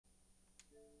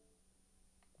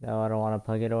No, I don't want to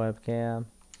plug it a webcam.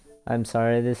 I'm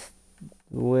sorry, this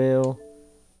will...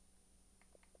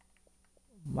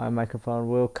 My microphone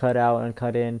will cut out and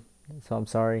cut in, so I'm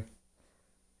sorry.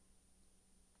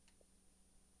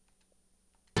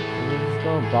 Let's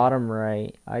go bottom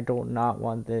right. I do not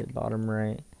want the bottom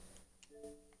right.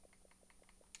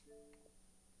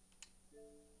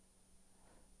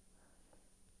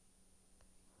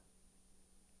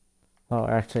 Oh,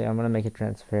 actually, I'm gonna make it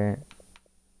transparent.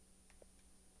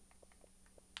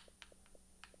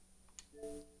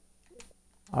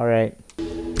 Alright.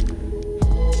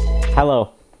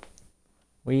 Hello.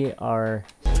 We are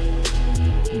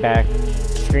back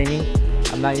streaming.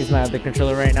 I'm not using my other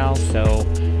controller right now, so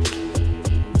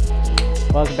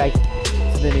welcome back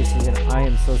to the new season. I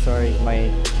am so sorry, my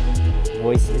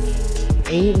voice is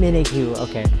 8-minute queue.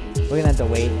 Okay, we're gonna have to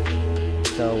wait.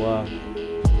 So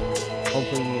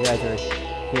hopefully you guys are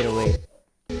here to wait.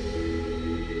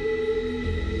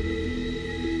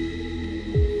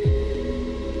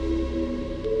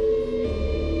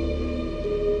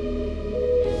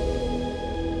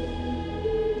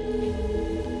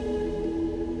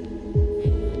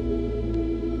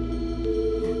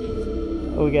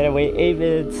 We gotta wait 8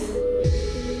 minutes.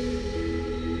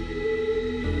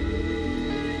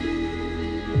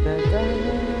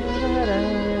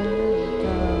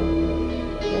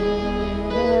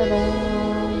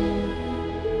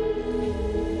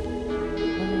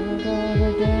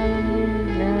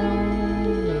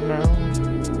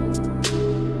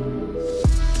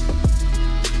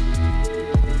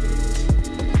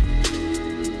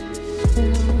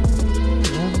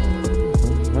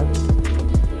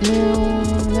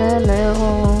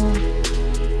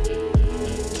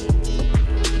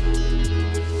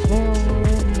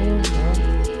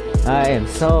 I am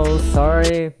so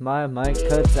sorry, my mic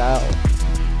cuts out.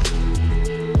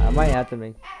 I might have to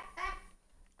make...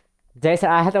 Jason,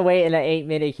 I have to wait in an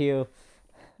 8-minute queue.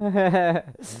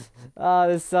 Oh,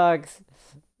 this sucks.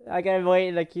 I gotta wait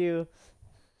in the queue.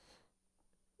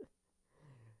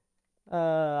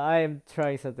 I am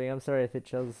trying something. I'm sorry if it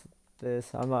shows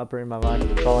this. I'm not upping my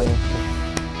volume.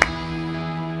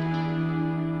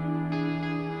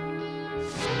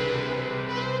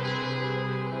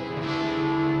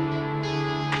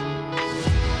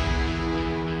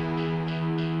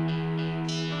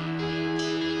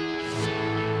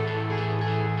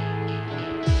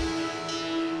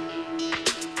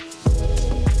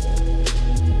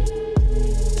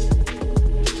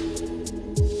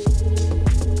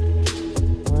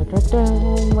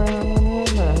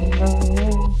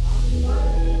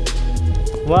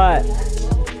 What?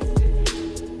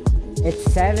 It's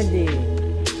 70.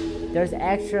 There's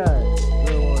extra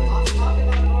rewards.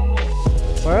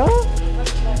 Bro?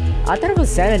 I thought it was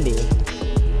 70.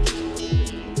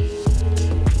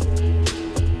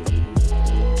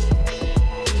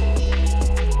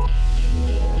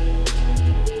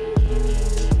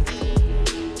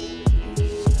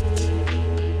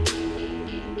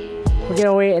 We're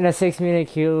gonna wait in a 6-minute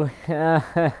queue.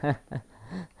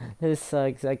 This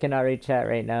sucks. I cannot read chat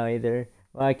right now either.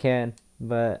 Well, I can,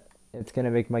 but it's gonna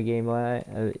make my game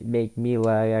lag. Make me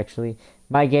lag, actually.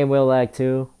 My game will lag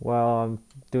too while I'm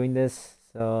doing this,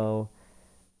 so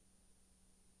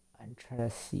I'm trying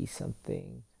to see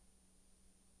something.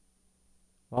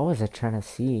 What was I trying to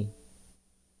see?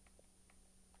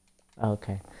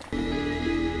 Okay.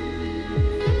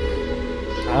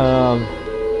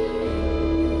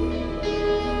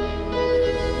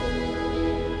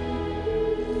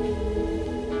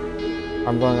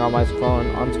 I'm going on my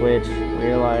phone on Twitch.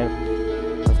 We're live.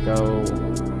 Let's go.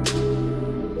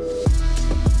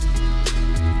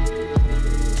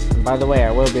 And by the way,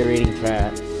 I will be reading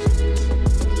chat.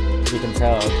 You can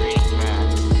tell.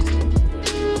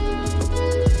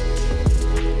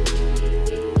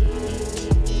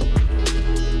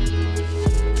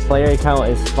 Player count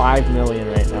is 5 million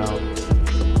right now.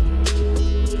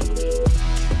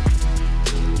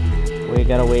 We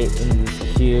gotta wait in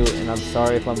this queue, and I'm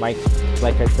sorry if my mic,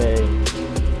 like I say,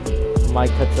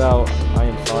 mic cuts out. I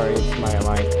am sorry, it's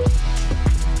my mic.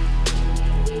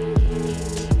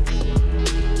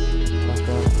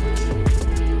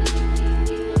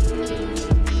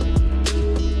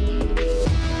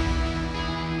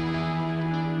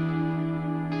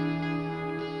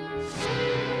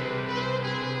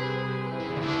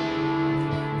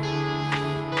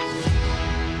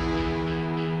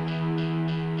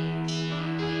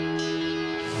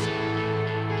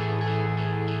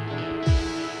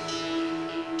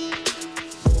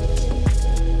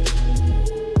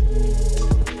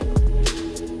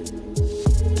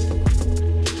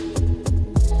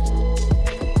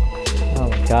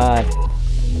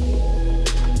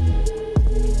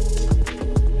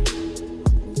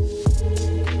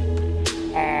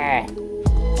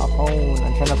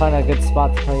 good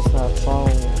spot to place my phone.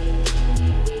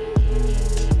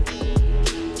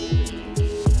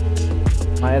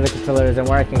 My other controller isn't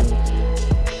working.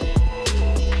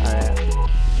 Alright.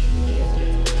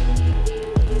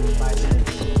 5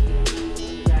 minutes.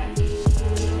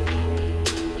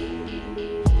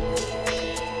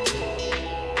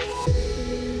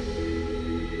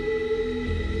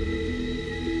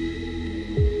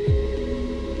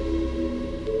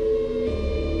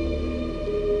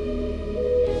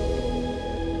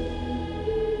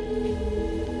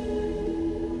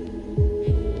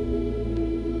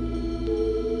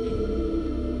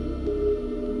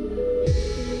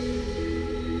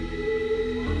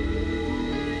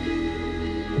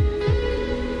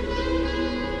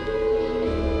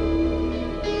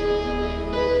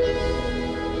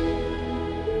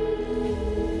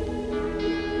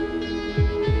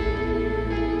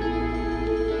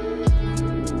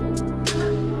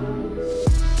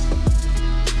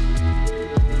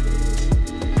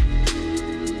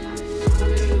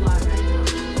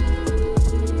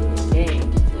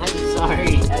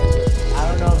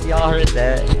 Y'all heard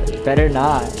that? Better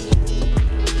not.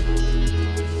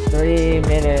 3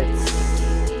 minutes.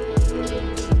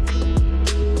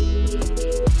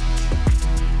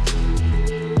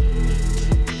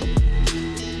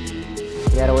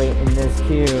 You gotta wait in this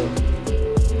queue.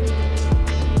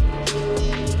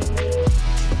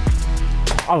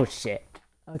 Oh shit.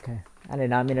 Okay. I did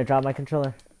not mean to drop my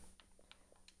controller.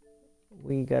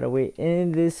 We gotta wait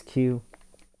in this queue.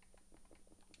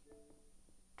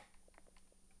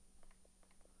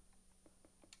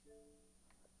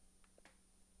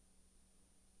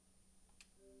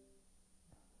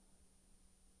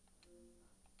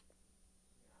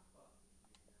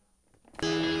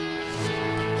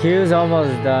 Queue's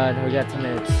almost done. We got 2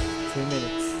 minutes. 2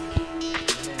 minutes.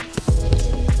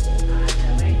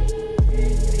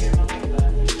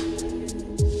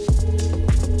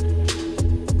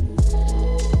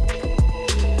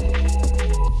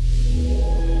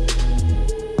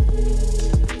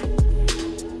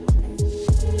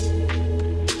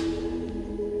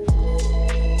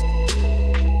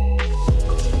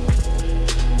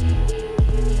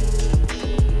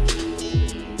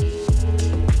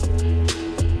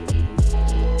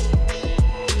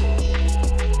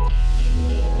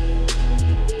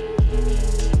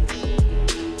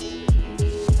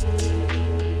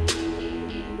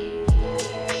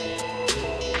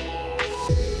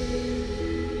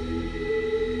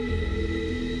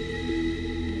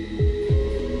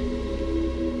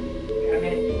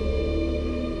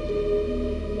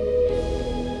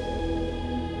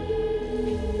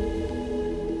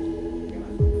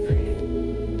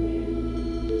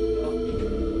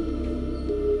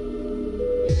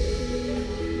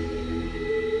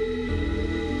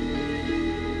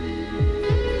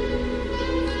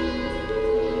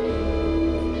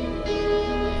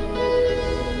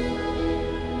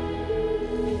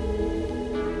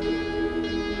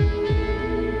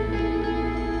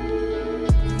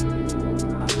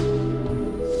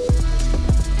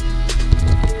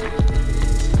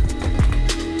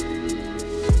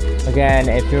 Again,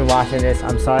 if you're watching this,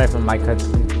 I'm sorry if my cut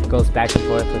goes back and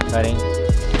forth with cutting.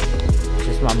 It's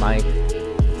just my mic.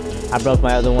 I broke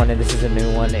my other one and this is a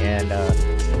new one, and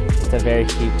it's a very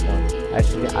cheap one.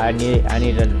 I need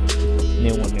a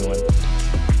new one.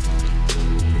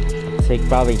 So you can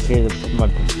probably hear my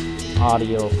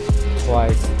audio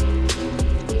twice.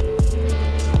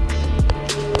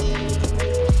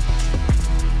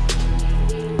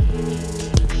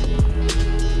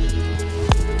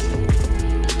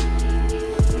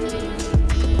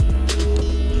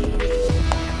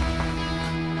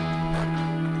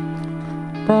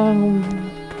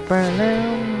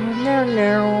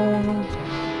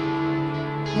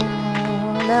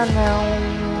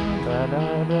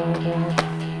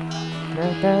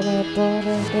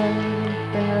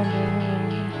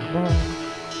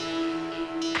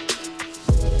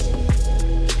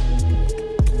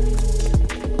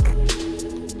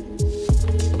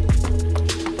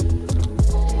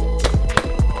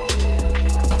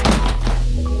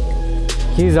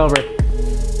 Queue's over.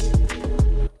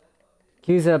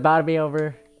 Queue's about to be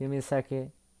over. Give me a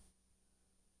second.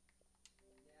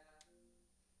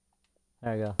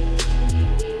 There we go.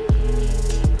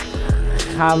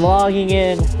 I'm logging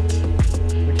in.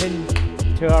 Return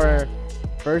to our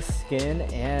first skin,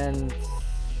 and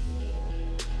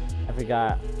I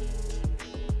forgot.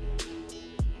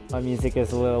 My music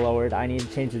is a little lowered. I need to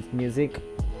change its music.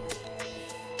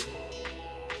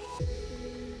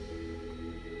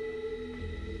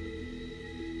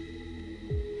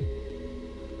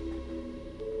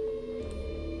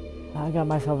 I got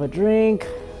myself a drink.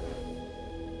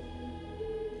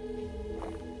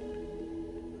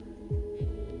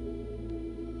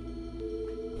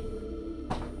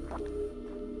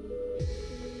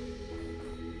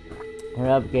 What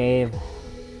up, Gabe?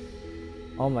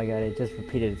 Oh my god, it just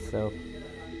repeated itself.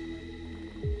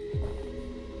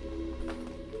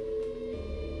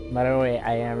 By the way,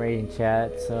 I am reading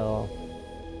chat, so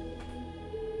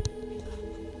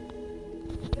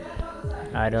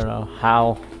I don't know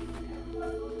how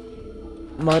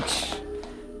much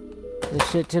this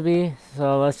shit to be.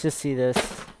 So let's just see this.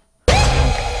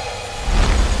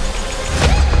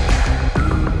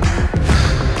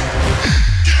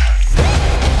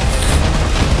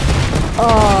 Oh.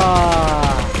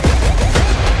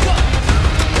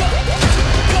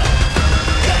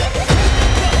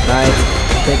 Nice.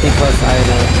 50 plus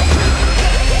item.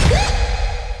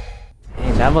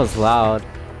 Hey, that was loud.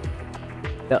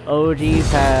 The OG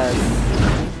pass.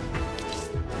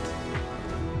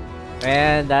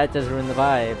 Man, that just ruined the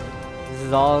vibe. This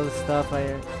is all the stuff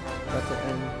I got to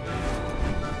end.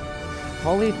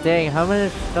 Holy dang, how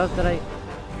much stuff did I...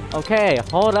 Okay,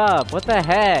 hold up. What the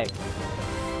heck?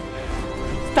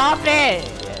 Stop it!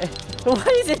 Why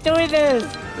is it doing this?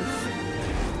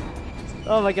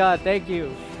 Oh my god, thank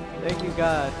you. Thank you,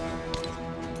 God.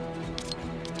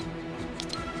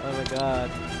 Oh my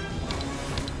god.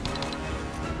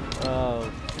 Oh.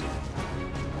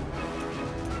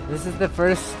 This is the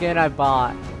first skin I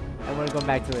bought. I'm gonna go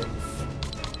back to it.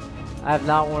 I have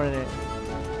not worn it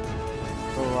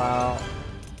for a while.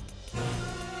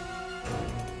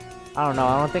 I don't know,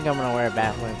 I don't think I'm gonna wear a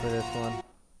Batwing for this one.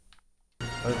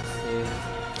 Let's see.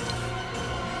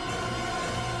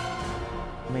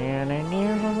 Man, I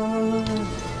knew.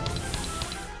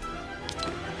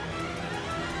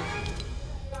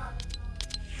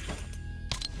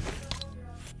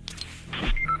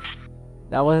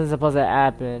 That wasn't supposed to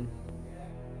happen.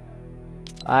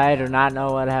 I do not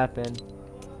know what happened.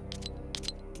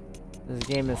 This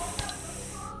game is...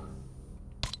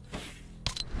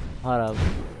 Hold up.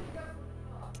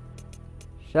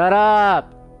 Shut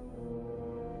up!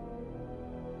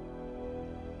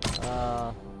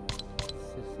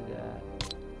 Let's see that.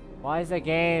 Why is the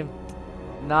game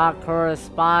not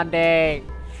corresponding?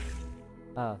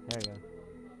 Oh, there we go.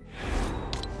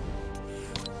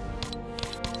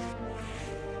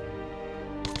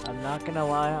 I'm not gonna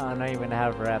lie, I don't even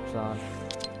have wraps on.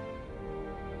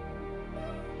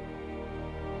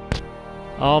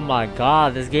 Oh my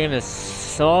god, this game is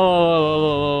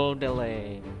so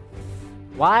delayed.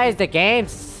 Why is the game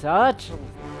such...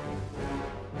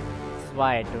 This is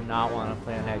why I do not want to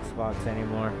play on Xbox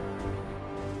anymore.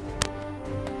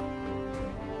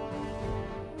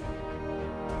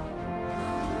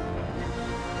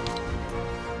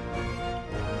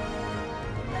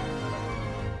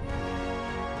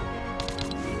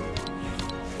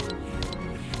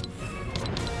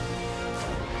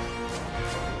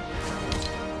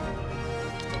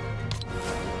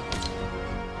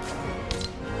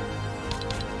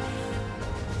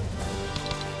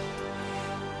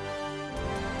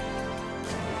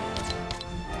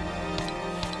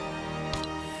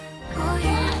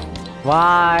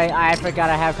 Why? I forgot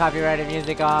I have copyrighted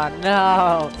music on.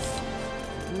 No!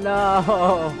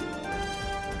 No!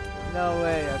 No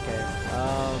way, okay.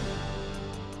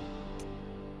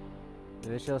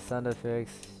 Visual sound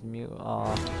effects, mute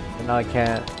off. So now I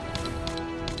can't.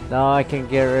 Now I can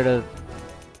get rid of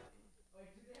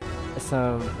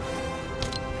some.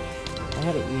 I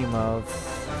had emotes.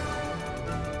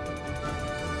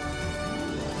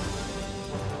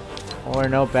 Or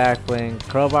no backbling.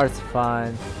 Crowbar's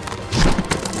fine.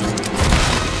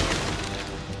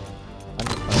 I'm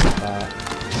just fine with that.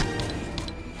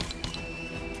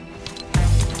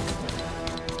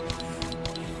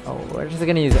 Oh, we're just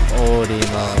gonna use old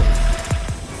emotes.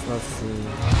 Let's see.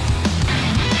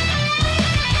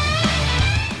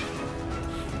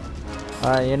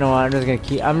 Alright, you know what? I'm just gonna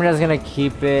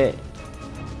keep it.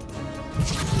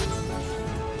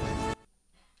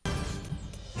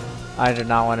 I do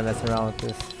not want to mess around with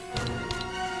this.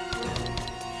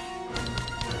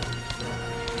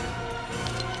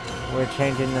 We're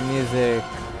changing the music.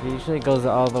 It usually goes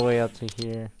all the way up to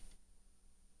here.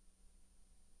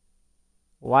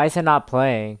 Why is it not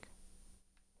playing?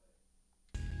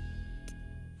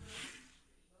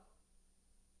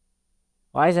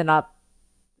 Why is it not?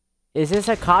 Is this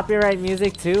a copyright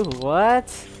music too? What?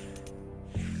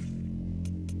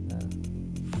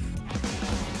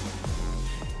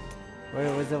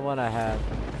 Where was the one I had?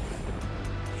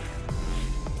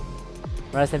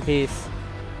 Rest in peace.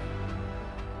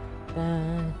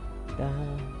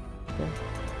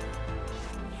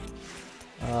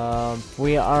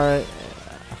 We are.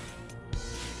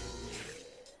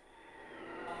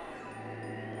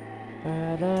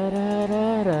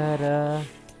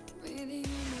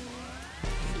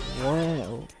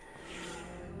 Whoa.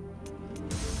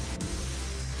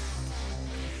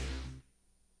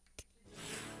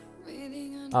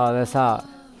 Oh, that's how.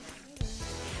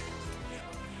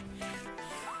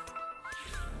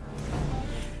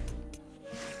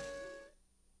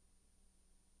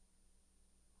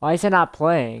 Why is it not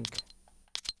playing?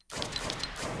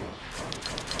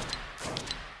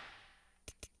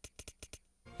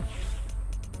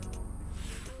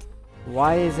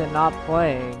 Why is it not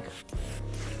playing?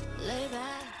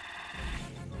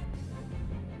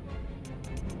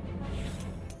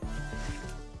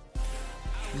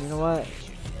 You know what?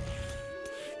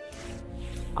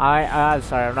 I'm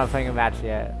sorry, I'm not playing a match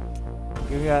yet.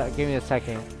 Give me a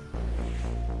second.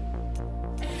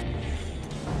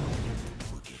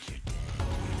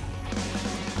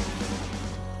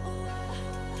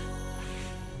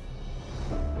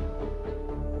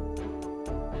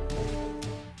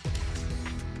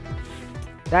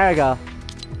 There we go.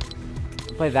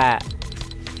 Play that.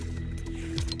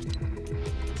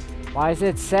 Why is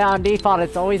it set on default?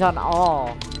 It's always on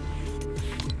all.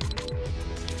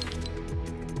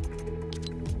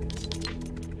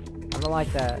 I don't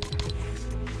like that.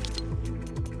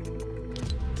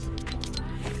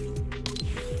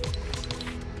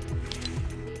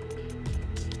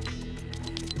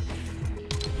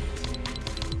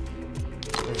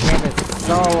 This game is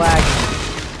so laggy.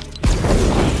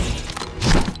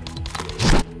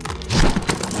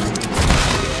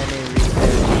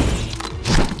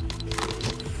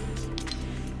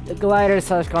 The glider /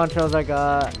 controls I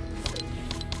got.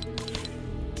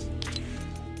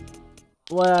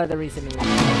 What are the recent ones?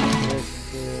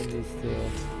 This two and these two.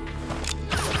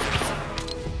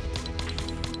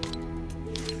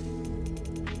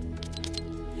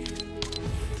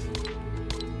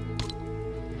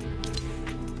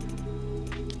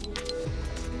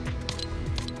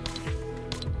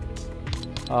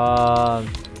 I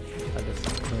just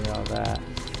clean all that.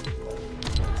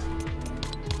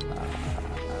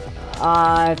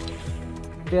 I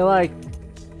feel like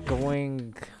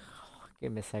going.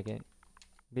 Give me a second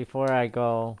before I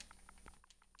go.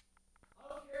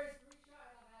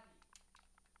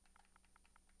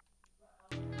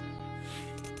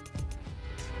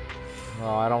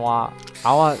 Oh, I don't want.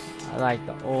 I want like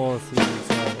the old season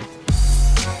 7.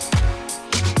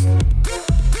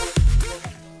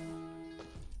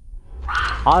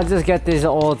 I'll just get this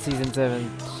old season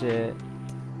 7 shit.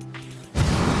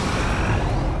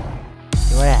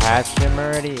 Do I have him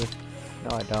already?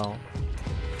 No, I don't.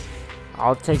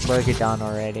 I'll take Burger down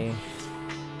already.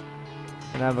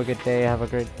 And have a good day. Have a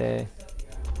great day.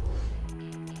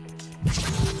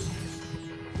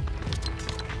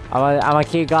 I'm a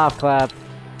keep golf clap.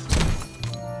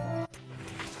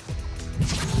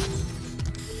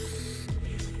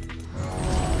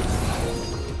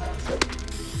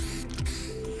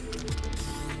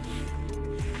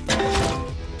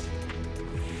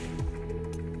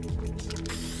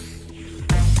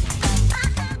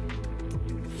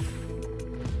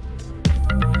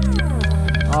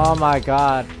 Oh my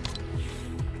god.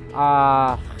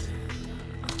 I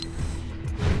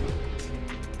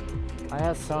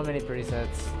have so many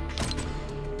presets.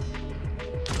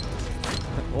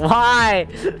 Why?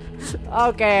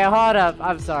 Okay, hold up.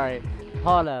 I'm sorry.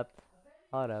 Hold up.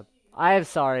 Hold up. I am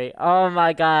sorry. Oh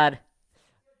my god.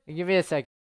 Give me a sec.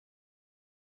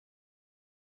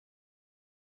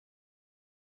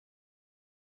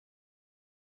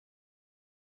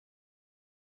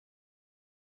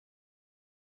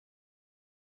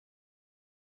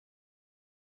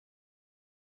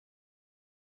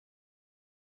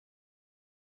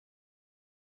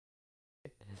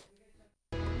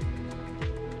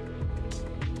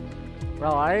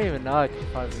 Bro, I didn't even know I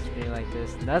could pause the screen like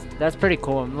this. That's pretty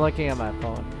cool. I'm looking at my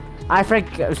phone. I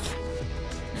forgot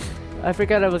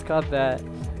it was called that.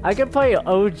 I could play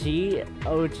OG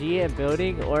and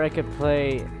building, or I could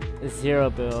play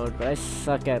zero build, but I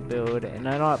suck at build and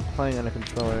I'm not playing on a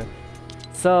controller.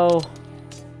 So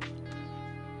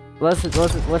let's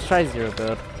try zero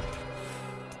build.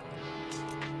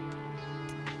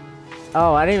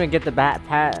 Oh, I didn't even get the battle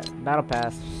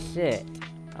pass. Shit.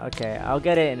 Okay, I'll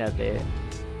get it in a bit.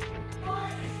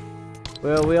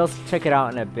 We'll check it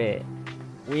out in a bit.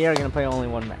 We are gonna play only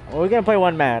one match. We're gonna play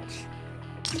one match.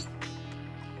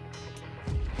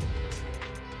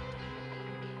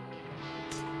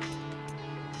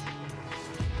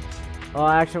 Oh,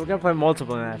 actually, we're gonna play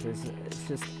multiple matches. It's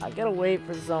just I gotta wait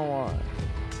for someone.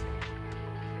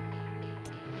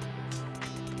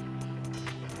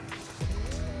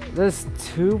 There's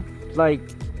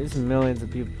there's millions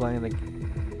of people playing the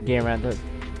game around it.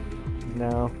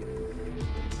 No.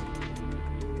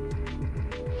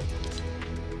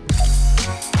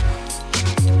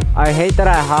 I hate that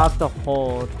I have to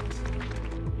hold.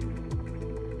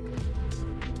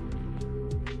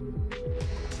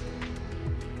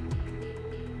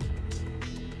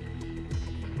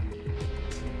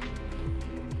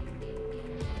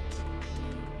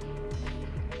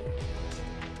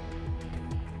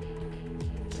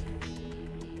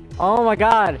 Oh my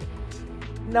god!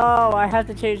 No, I have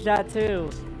to change that too.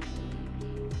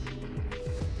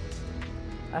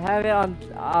 I have it on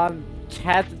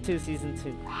Chapter 2, Season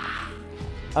 2.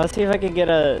 I'll see if I can get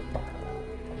a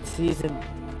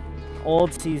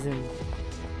old season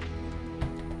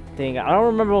thing. I don't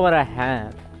remember what I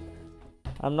had.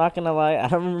 I'm not gonna lie, I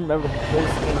don't remember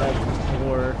this game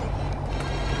before.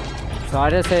 So I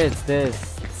just say it's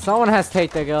this. Someone has to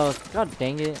take the go. God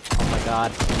dang it. Oh my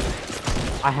god.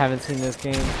 I haven't seen this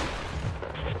game.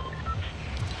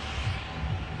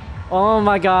 Oh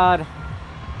my god.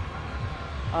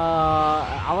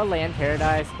 I would land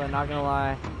Paradise, but not gonna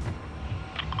lie.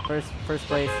 First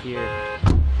place here.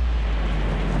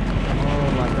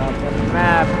 Oh my god, the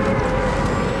map.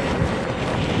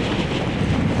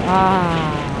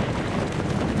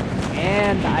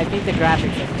 And I think the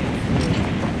graphics are things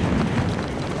too.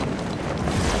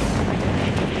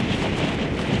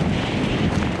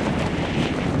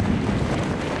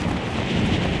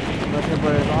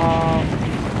 Flipper is off.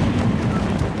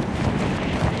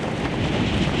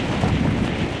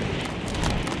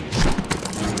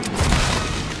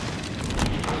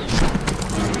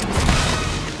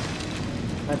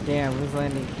 God damn, who's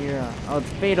landing here? Oh, it's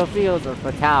Fatal Fields or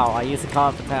Fatal. I used to call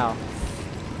it Fatal.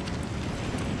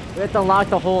 We have to unlock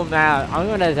the whole map. I'm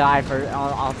gonna die for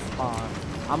off spawn.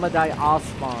 I'm gonna die off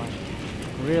spawn.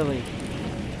 Really.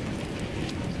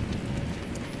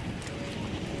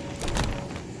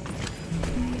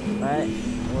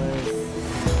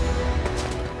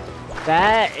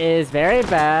 That is very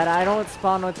bad. I don't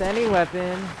spawn with any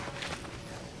weapon.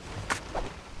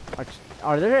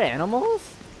 Are there animals?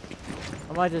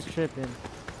 Or am I just tripping?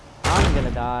 I'm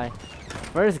gonna die.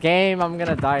 First game, I'm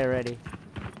gonna die already.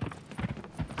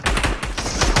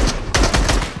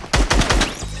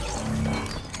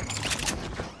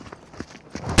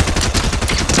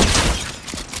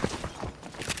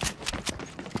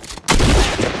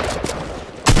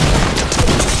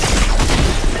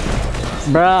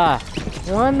 Bruh,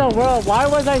 what in the world? Why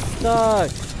was I stuck?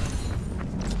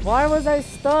 Why was I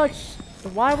stuck?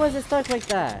 Why was it stuck like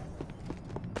that?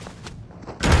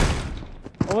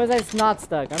 Or was I not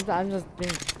stuck? I'm just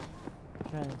being...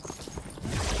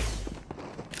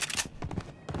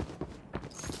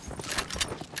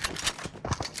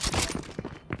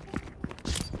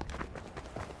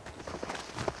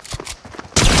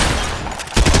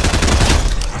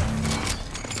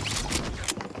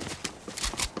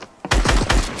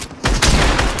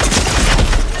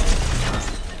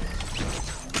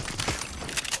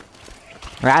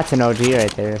 That's an OG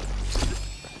right there.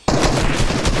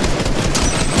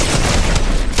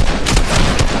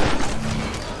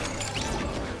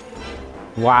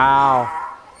 Wow.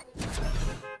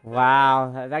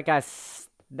 Wow. That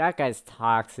guy's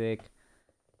toxic.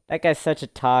 That guy's such a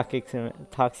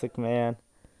toxic man.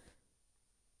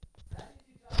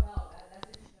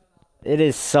 It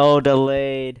is so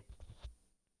delayed.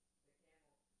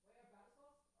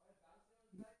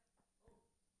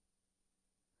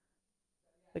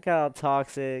 Look how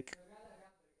toxic.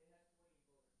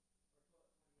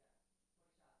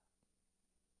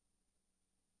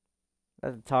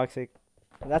 That's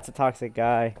a toxic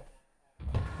guy.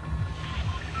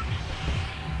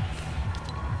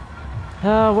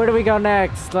 Where do we go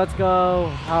next? Let's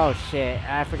go. Oh shit,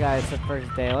 I forgot it's the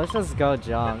first day. Let's just go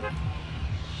junk.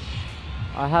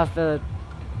 I have to...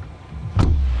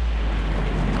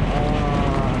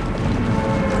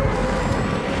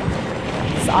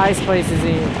 This ice place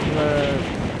isn't...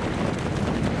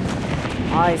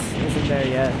 ice isn't there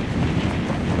yet.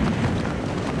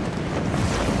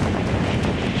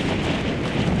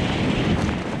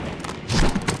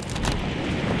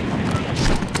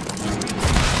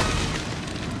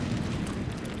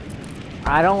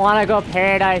 I don't want to go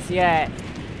Paradise yet.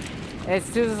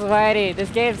 It's too sweaty. This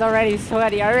game's already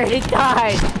sweaty. I already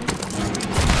died.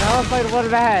 I only played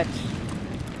one match.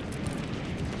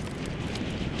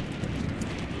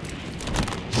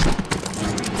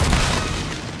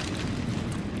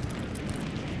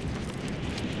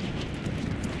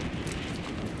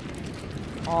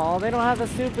 Oh, they don't have a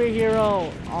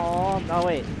superhero. Oh, no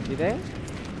wait, do they?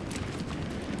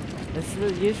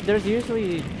 There's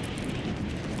usually...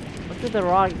 Look at the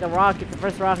rocket, the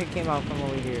first rocket came out from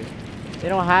over here. They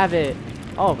don't have it.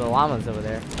 Oh, the llama's over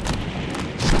there.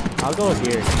 I'll go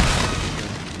here.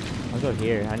 I'll go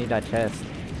here. I need that chest.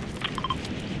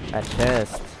 That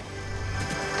chest.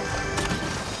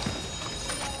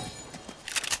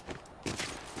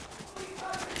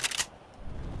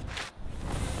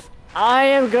 I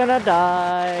am gonna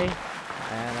die.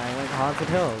 And I went Haunted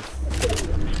Hills.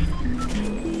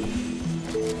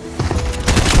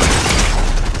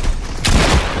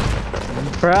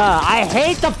 Bruh, I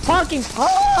hate the fucking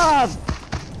pub!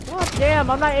 God damn,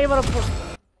 I'm not able to put...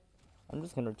 I'm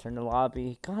just gonna return to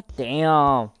lobby. God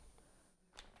damn.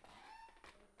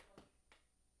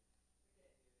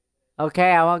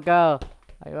 Okay, I won't go.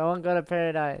 I won't go to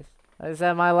paradise. I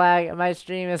said my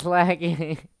stream is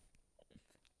lagging.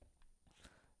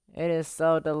 It is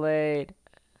so delayed.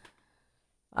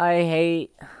 I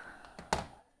hate...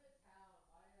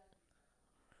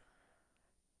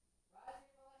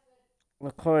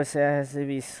 Of course it has to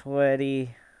be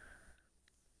sweaty.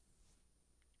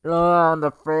 Oh, on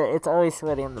the first, it's always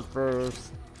sweaty on the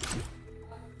first.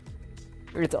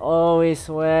 It's always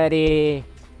sweaty.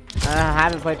 I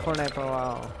haven't played Fortnite for a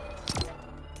while.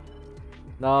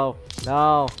 No,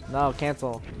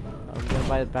 cancel. I'm gonna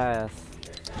buy the pass.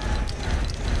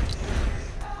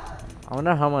 I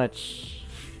wonder how much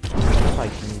I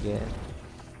can get.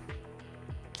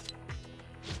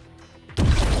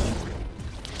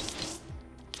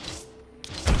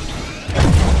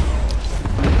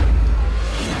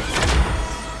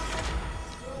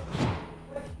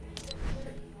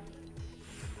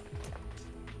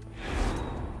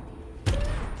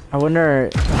 I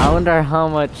wonder how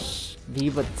much be,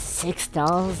 but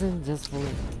 6,000 just for...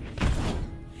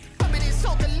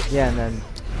 Yeah, and then...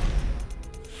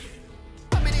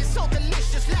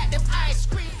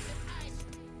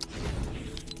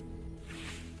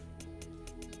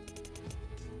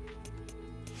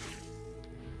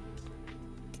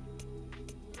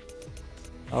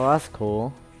 Oh, that's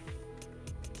cool.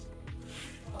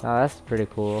 Oh, that's pretty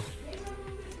cool.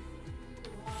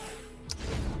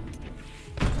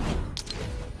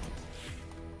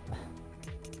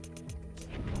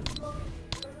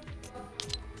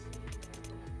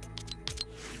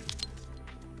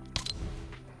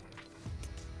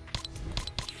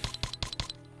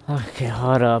 Okay,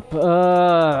 hold up.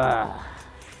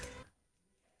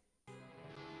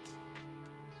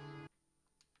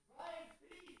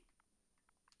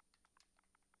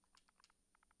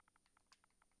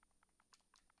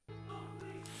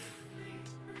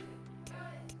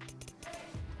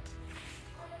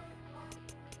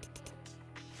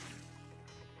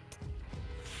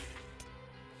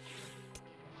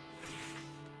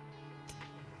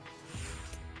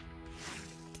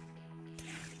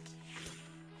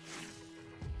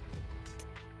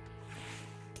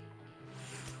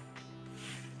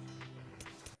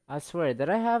 I swear,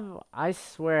 I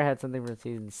swear I had something from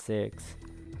season 6.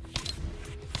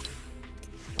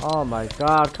 Oh my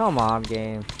god, come on,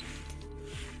 game.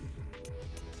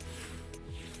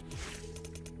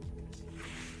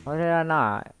 Why did I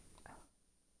not?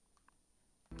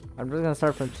 I'm just gonna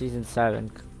start from season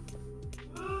 7.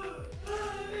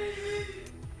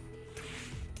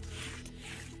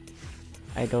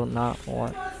 I do not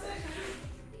want...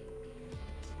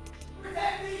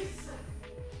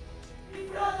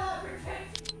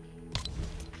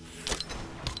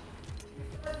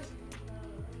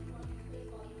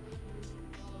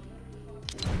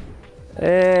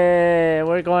 Hey,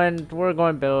 we're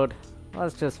going build.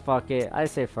 Let's just fuck it. I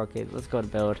say fuck it. Let's go to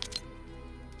build.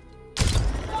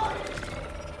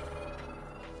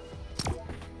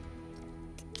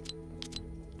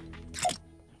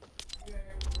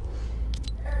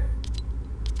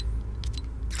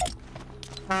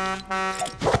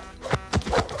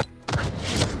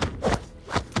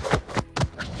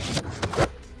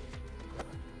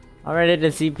 I'm ready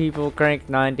to see people crank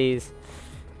 90s.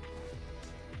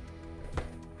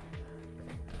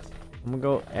 I'm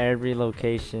gonna go every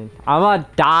location. I'm gonna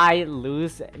die,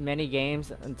 lose many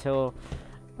games until...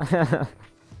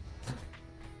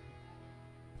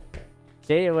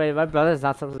 Wait, my brother's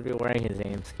not supposed to be wearing his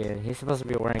aim skin. He's supposed to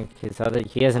be wearing his other...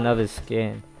 He has another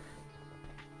skin.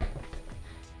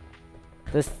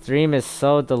 This stream is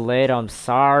so delayed, I'm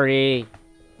sorry.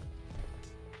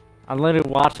 I'm literally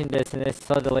watching this and it's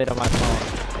so delayed on my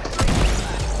phone.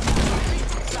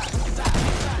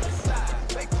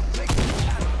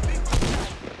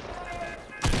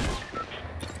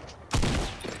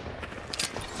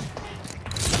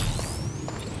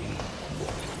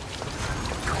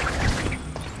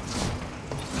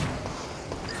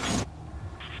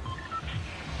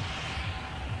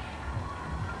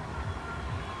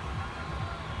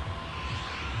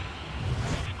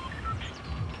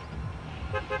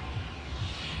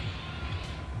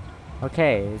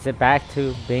 Okay, is it back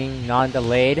to being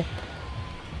non-delayed?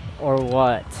 Or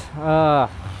what? Can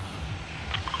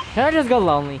I just go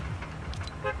lonely?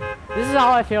 This is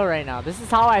how I feel right now. This is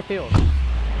how I feel. Oh,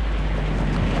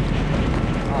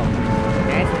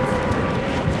 nice.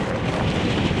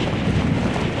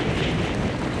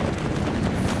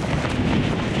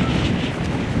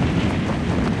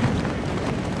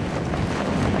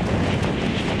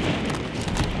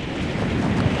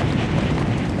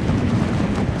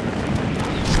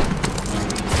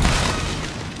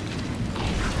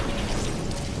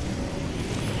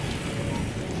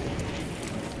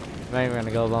 I'm not even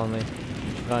gonna go lonely.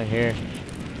 I'm going here.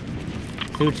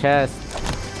 2 chests.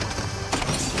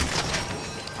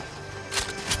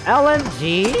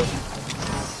 LMG?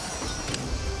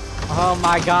 Oh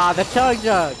my god, the chug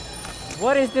jug!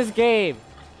 What is this game?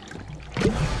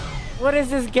 What is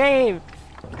this game?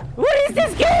 What is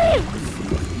this game?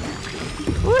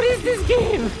 What is this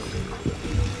game?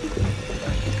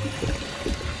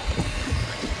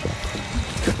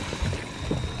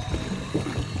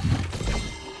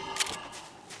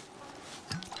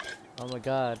 Oh my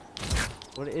god.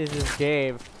 What is this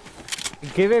game?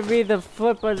 Giving me the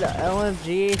flip of the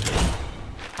LMG.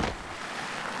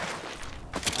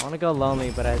 I want to go lonely,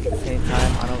 but at the same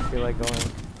time, I don't feel like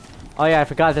going. Oh yeah, I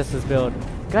forgot this was build.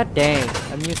 God dang,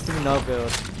 I'm used to no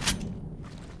build.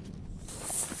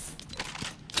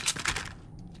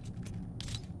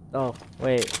 Oh,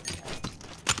 wait.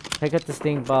 Pick up the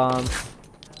stink bombs.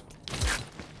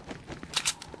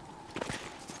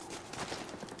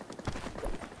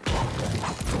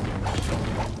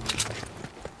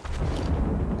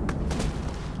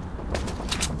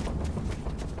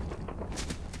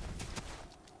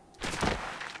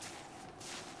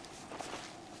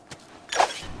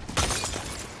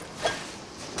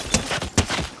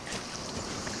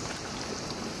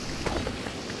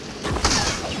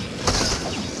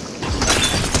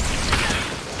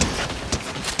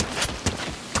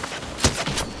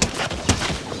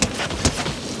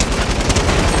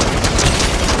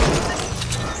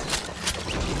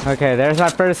 Okay, there's my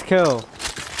first kill.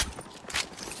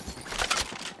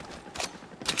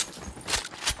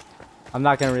 I'm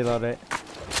not gonna reload it.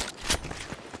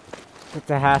 It's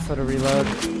a hassle to reload.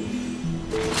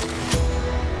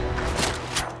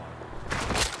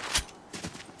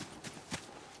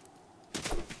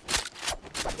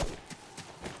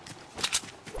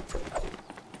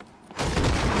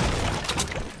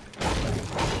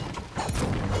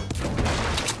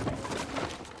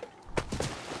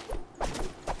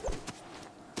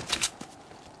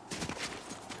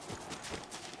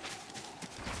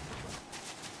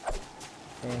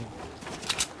 Dang.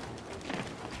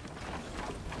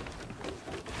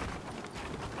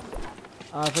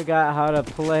 I forgot how to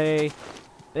play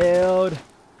build.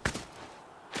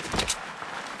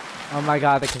 Oh my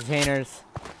god, the containers.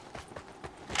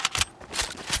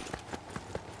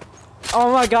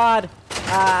 Oh my god.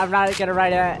 I'm not gonna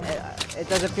write it. It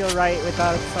doesn't feel right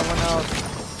without someone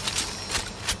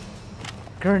else.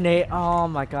 Grenade. Oh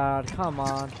my god, come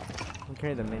on. I'll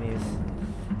carry the minis.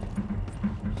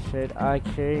 Should I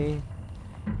carry?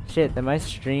 Shit, did my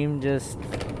stream just...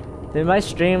 Did my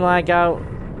stream lag out?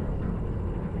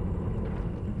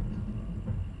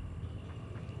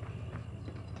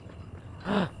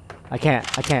 I can't.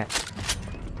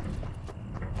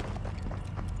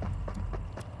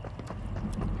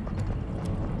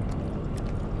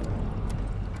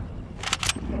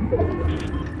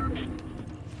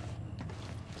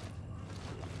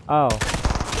 Oh.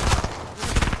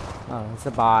 Oh, it's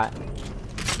a bot.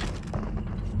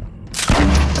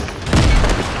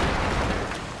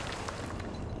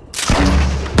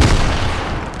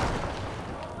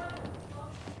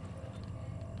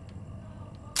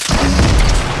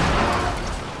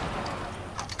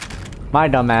 My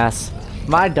dumbass.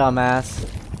 My dumbass.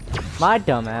 My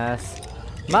dumbass.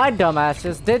 My dumbass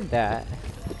just did that.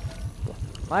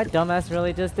 My dumbass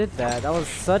really just did that. That was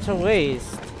such a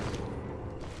waste.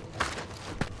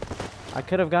 I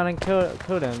could have gone and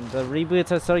killed him. The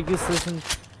reboots are so useless in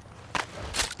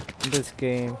this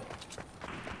game.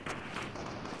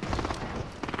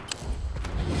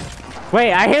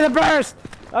 Wait, I hear the burst!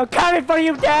 I'm coming for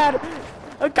you, Dad!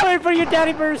 I'm coming for you,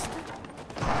 Daddy Burst!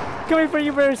 Coming for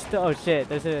you, Burst! Oh shit,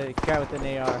 there's a guy with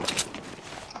an AR.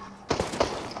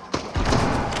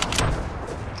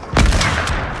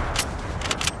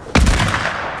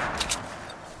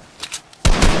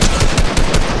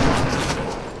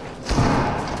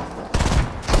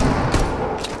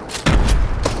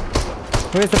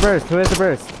 Who is the burst? Who is the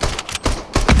burst?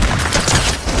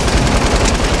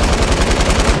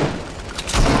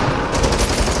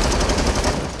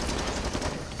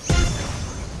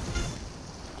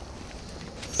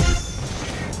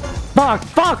 Fuck!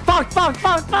 Fuck! Fuck! Fuck!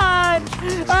 Fuck! Fuck!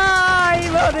 Ah! He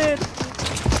loaded!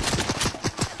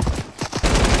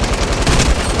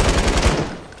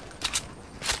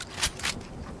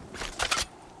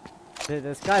 Dude,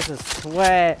 this guy's a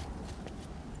sweat.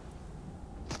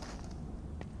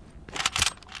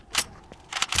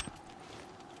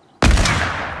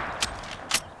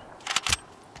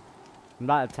 I'm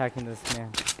not attacking this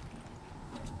man.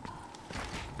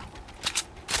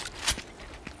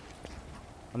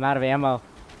 I'm out of ammo.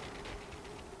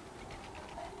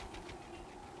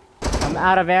 I'm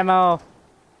out of ammo.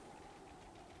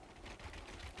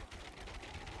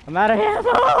 I'm out of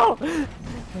ammo.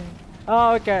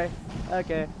 Oh, okay.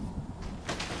 Okay.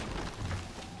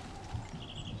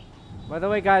 By the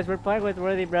way, guys, we're playing with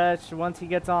Worthy Brush. Once he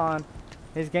gets on,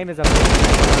 his game is a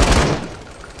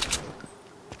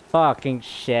fucking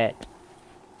shit.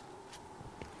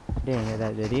 Didn't hear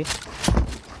that, did you?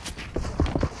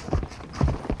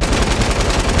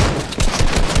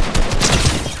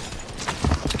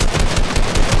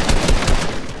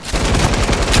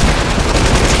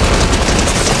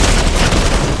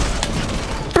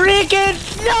 Freaking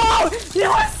no! You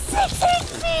are 6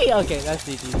 HP! Okay, that's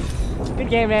GG. Good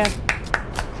game, man.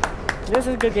 This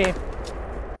is a good game.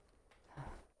 It's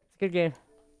a good game.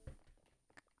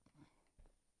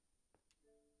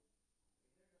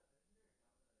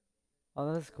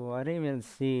 Oh, that's cool. I didn't even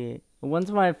see it. Once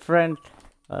my friend,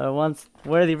 once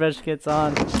Worthy Rush gets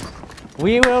on,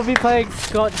 we will be playing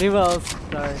squad duels.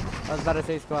 Sorry, I was about to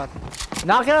say squad.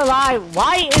 Not gonna lie,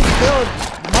 why is build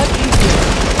much easier?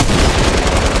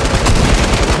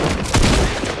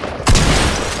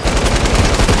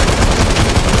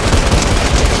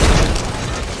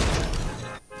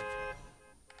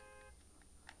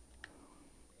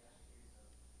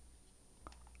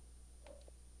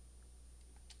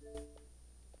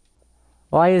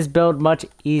 Why is build much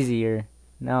easier?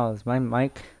 Now is my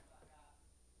mic.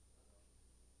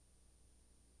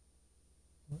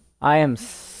 I am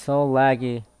so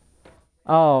laggy.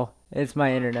 Oh, it's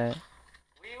my internet.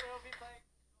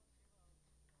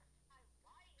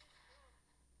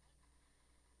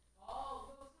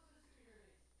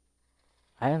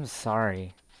 I am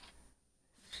sorry.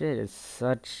 Shit is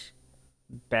such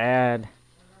bad.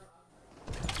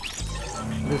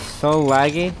 It's so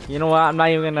laggy. You know what? I'm not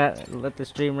even gonna let the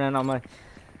stream run on my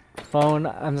phone.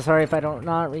 I'm sorry if I don't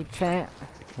not read chat.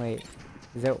 Wait,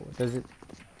 is that does it?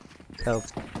 Oh,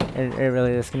 it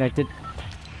really disconnected.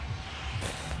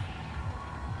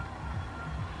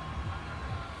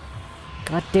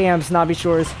 God damn, Snobby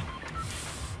Shores.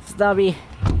 Snobby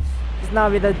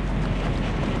the.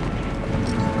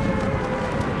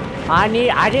 I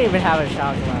didn't even have a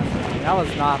shot last time. That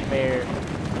was not fair.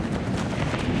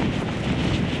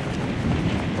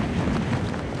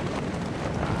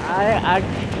 I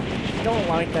don't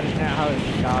like that how it's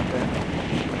shotgun.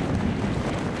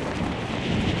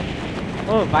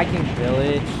 Oh, Viking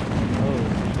Village.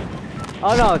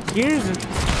 Oh no, here's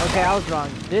okay. I was wrong.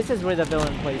 This is where the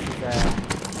villain place is at. I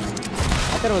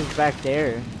thought it was back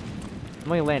there. I'm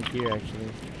gonna land here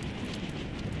actually.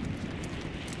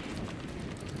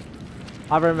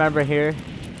 I remember here.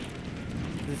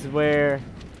 This is where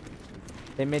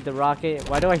they made the rocket.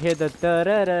 Why do I hear the da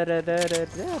da da da da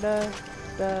da da?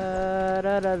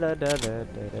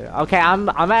 Okay, I'm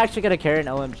actually gonna carry an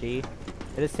LMG.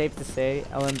 It is safe to say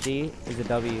LMG is a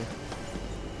W.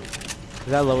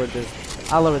 Cause I lowered this.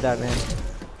 I lowered that, man.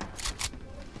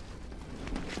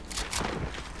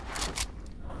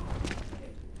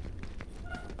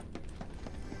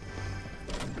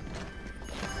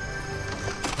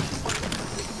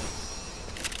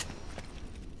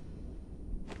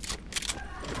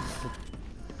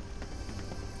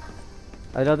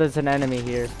 I know there's an enemy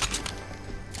here.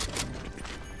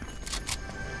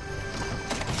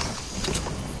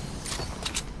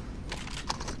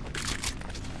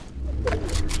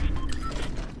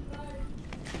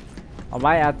 I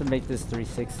might have to make this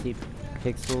 360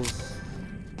 pixels.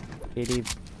 80.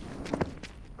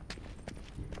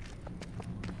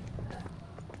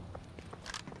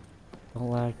 Don't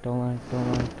lag, don't lag,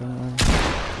 don't lag, don't lag.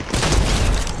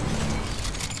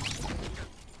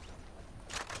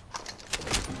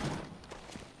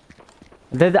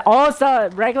 Also,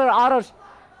 regular autos.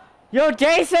 Yo,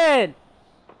 Jason!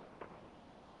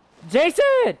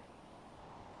 Jason!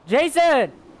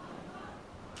 Jason!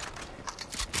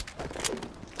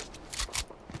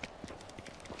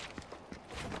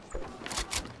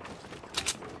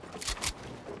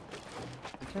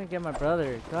 I'm trying to get my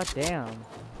brother. God damn.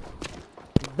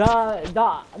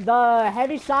 The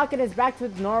heavy shotgun is back to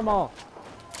normal.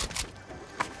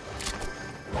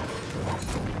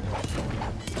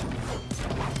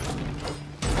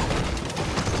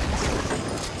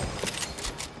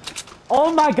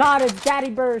 Oh my god, it's Daddy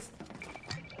Burst!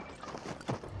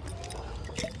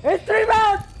 It's 3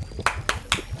 rounds!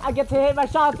 I get to hit my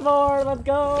shots more, let's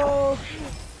go!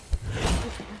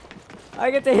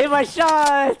 I get to hit my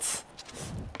shots!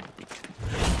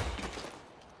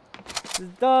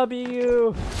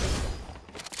 W!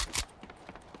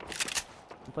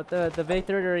 But the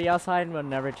victory outside will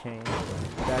never change.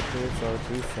 That's it, so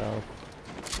true self.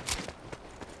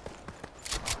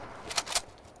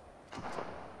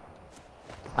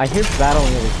 I hear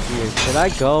battling over here. Should I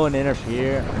go and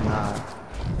interfere or not?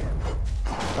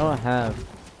 I don't have.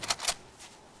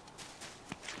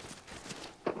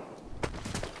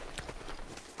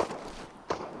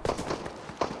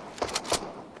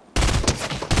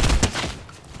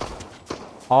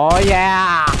 Oh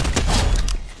yeah!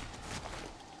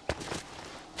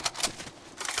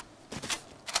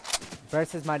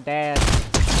 Versus my dad.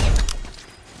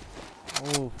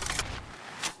 Ooh.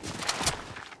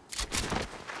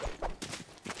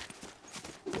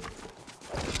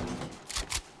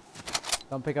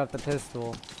 Don't pick up the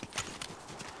pistol.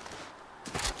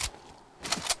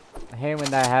 I hate when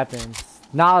that happens.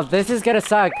 Nah, this is gonna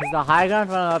suck because the high ground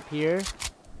from up here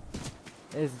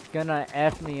is gonna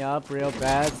F me up real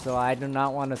bad, so I do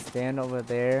not want to stand over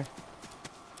there.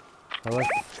 So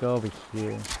let's go over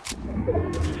here.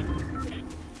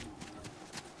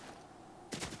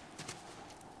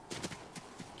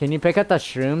 Can you pick up the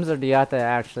shrooms or do you have to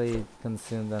actually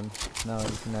consume them? No,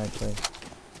 you can actually.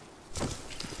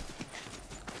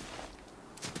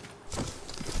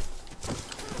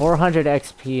 $400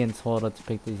 XP in total to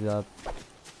pick these up.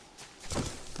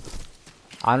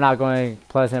 I'm not going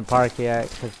Pleasant Park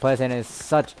yet because Pleasant is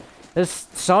such. There's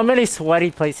so many sweaty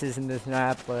places in this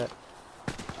map, but.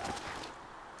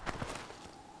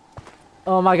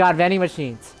 Oh my god, vending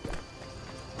machines.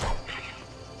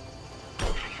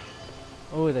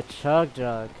 Oh, the chug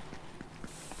jug.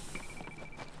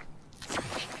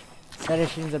 Vending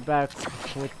machines are back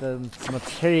with the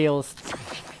materials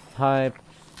type.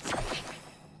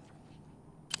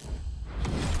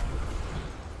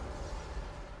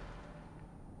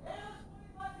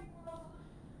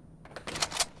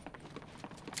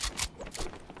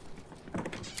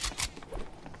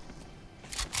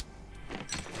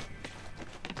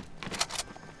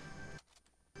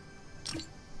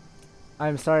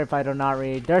 I'm sorry if I do not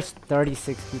read. There's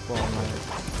 36 people online.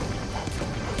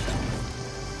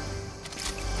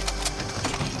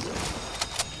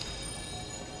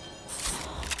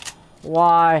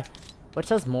 Why? What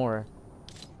does more?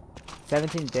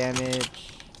 17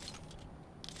 damage.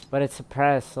 But it's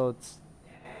suppressed, so it's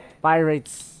fire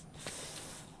rates.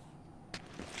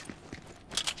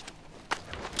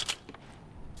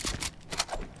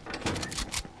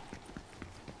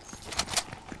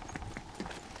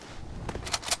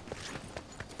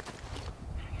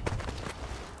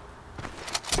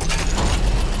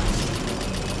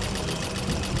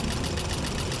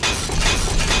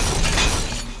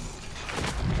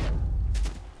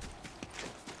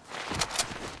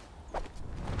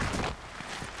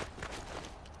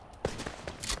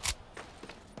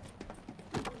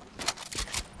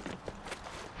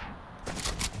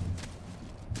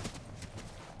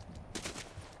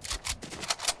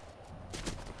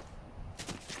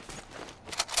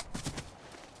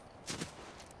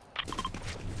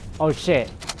 Oh shit.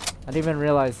 I didn't even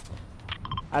realize.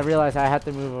 I realized I had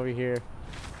to move over here.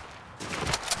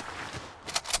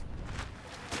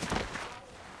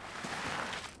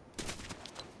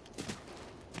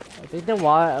 I think the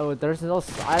water. Oh, there's no.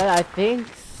 I think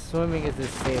swimming is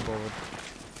disabled.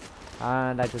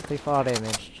 And I just take fall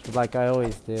damage like I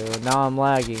always do. Now I'm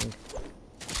lagging.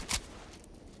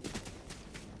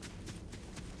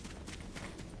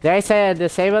 They said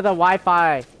disable the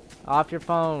Wi-Fi off your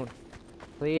phone.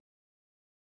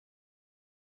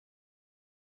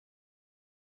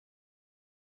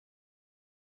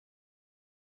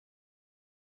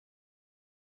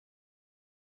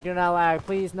 Do not lag,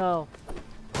 please no.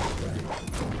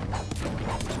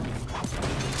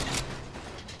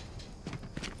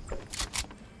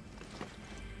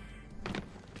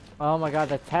 Oh my god,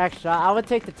 the tack shot. I would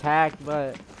take the tack,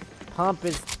 but pump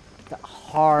is the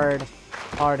hard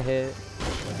hit.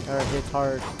 Or it hits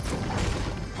hard.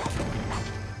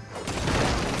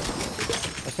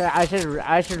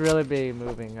 I should really be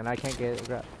moving, and I can't get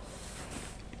grab.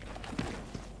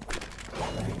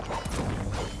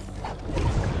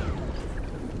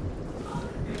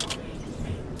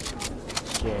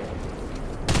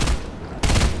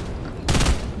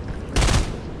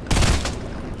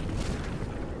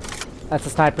 That's a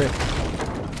sniper.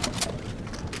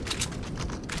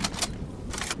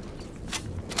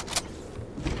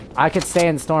 I could stay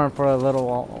in storm for a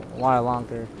little while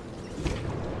longer.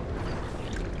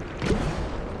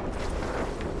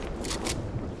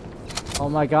 Oh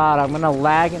my god, I'm gonna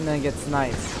lag and then get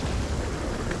sniped.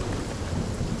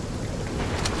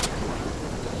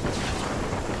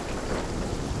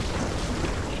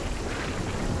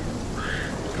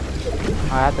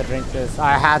 I have to drink this.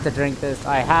 I have to drink this.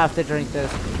 I have to drink this.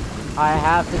 I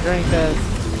have to drink this.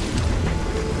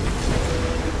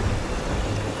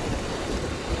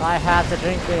 I have to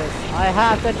drink this. I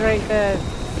have to drink this.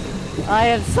 I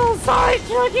am so sorry,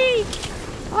 Chucky!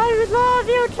 I love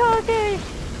you, Chucky!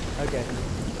 Okay.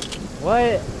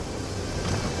 What?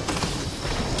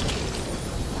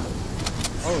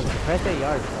 Oh, press that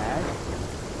yard bad?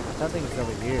 Something's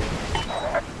over here.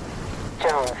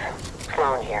 Jones,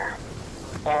 Sloan here.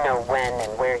 You know when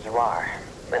and where you are,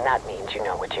 and that means you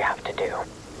know what you have to do.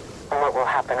 And what will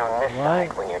happen on this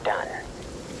side when you're done.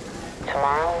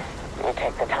 Tomorrow, you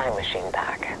take the time machine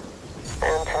back.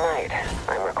 And tonight,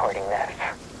 I'm recording this.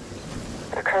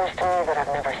 It occurs to me that I've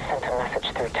never sent a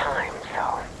message through time,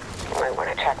 so you might want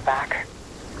to check back.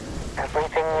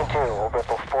 Everything you do will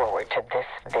ripple forward to this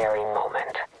very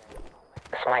moment.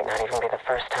 This might not even be the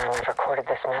first time I've recorded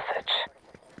this message.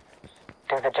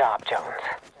 Do the job, Jones.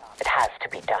 It has to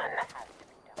be done.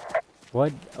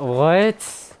 What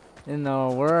in the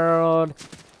world?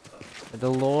 The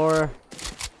lore?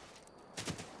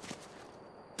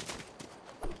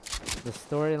 The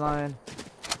storyline?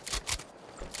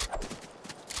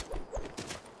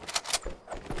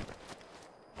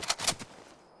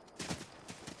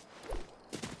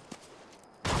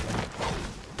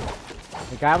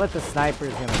 The guy with the sniper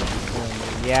is gonna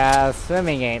swim. Yeah,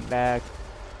 swimming ain't back.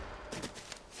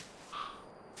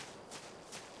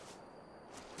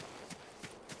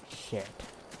 Shit.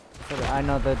 So I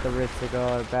know that the rifts to go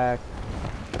are back.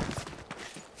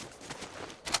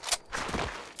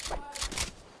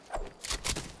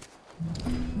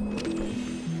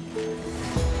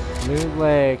 Loot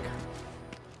Lake.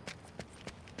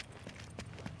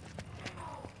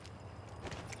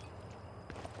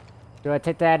 Do I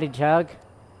take Daddy Jug?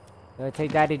 Do I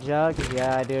take Daddy Jug?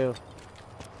 Yeah, I do.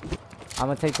 I'm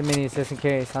gonna take the minis just in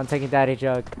case. I'm taking Daddy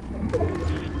Jug.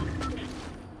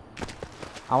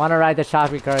 I wanna ride the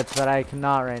shopping carts, but I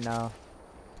cannot right now.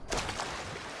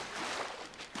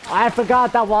 I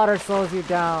forgot that water slows you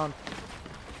down.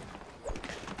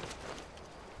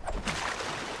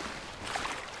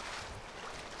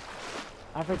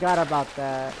 I forgot about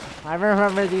that. I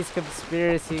remember these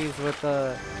conspiracies with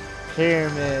the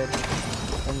pyramid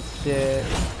and shit.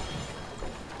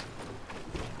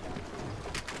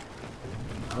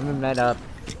 Let me met up.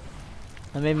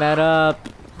 Let me met up.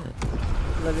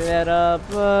 Let me met up.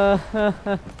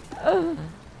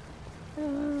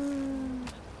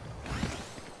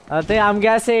 I'm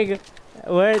guessing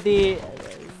where the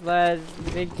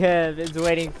Big Kev is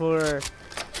waiting for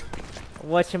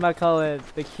whatchamacallit,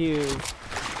 the queues.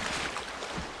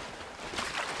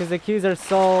 Because the queues are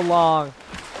so long.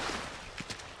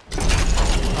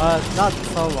 Not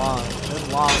so long. They're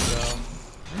long,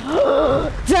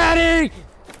 bro. Daddy!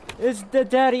 It's the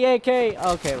Daddy AK!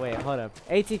 Okay, wait, hold up.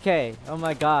 ATK. Oh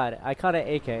my god. I caught an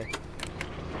AK.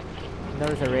 There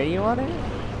was a radio on it?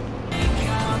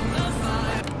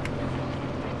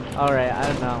 Alright,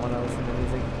 I do not want to listen to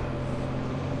music.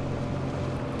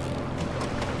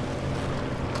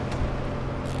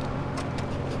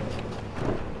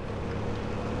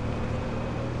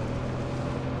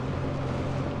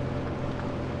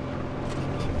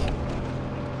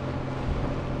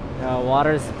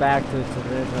 Water's back to its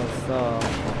original stuff.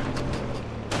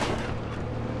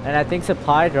 And I think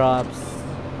supply drops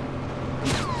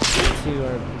too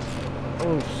are...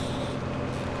 Oh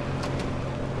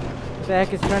What the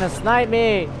heck is trying to snipe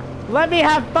me? Let me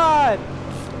have fun!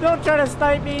 Don't try to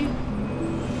snipe me!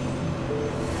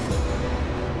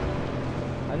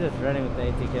 I'm just running with the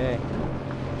ATK.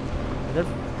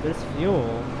 There's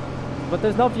fuel. But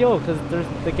there's no fuel because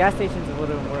the gas stations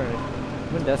wouldn't work.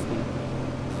 When dusty.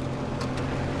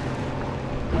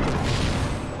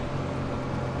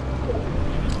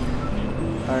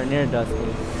 Or near dusty.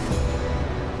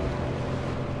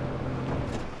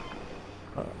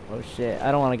 Oh shit,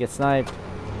 I don't want to get sniped.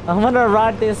 I'm gonna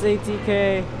ride this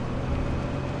ATK.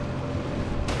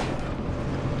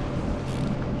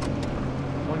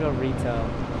 I'm gonna go retail.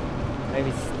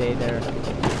 Maybe stay there.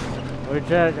 We're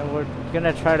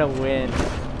gonna try to win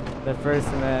the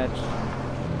first match.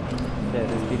 Shit,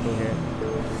 there's people here.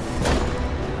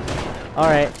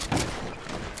 Alright.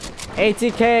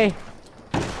 ATK!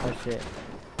 Oh shit.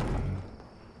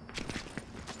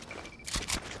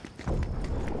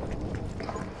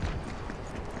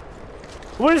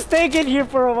 We're staying in here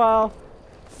for a while.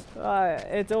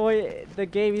 It's always the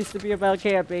game used to be about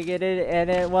camping, and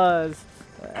it was.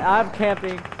 I'm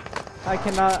camping. I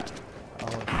cannot. Oh,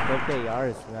 look, they are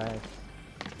is right.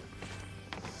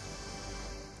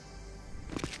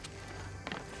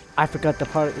 I forgot the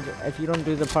part. If you don't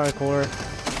do the parkour,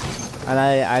 and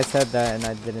I said that and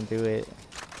I didn't do it.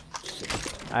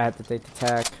 I have to take the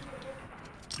tack.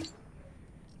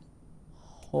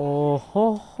 Oh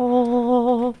ho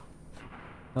ho.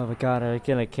 Oh my god, I'm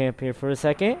gonna camp here for a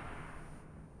second.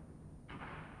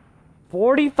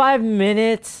 45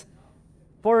 minutes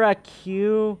for a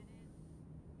queue?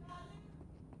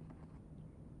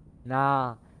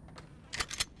 Nah.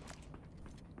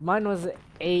 Mine was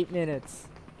 8 minutes.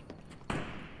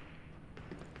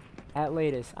 At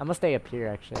latest. I'm gonna stay up here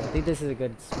actually. I think this is a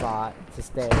good spot to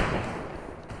stay.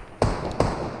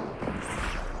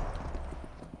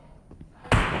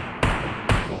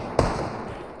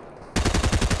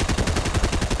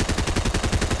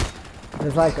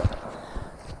 There's like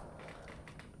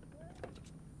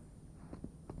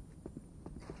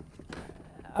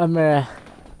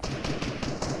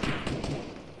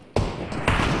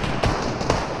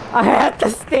I have to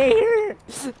stay here.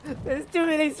 There's too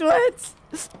many sweats.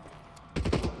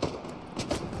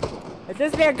 If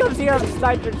this man comes here, I'm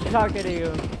sniper shotgunning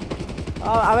you.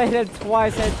 Oh, I hit him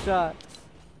twice headshot.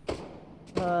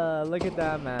 Look at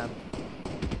that, man.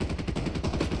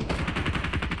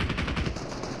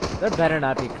 There better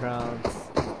not be crowns.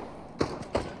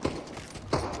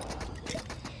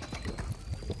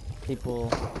 People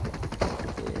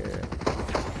here.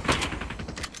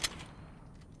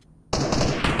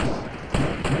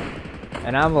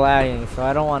 And I'm lagging, so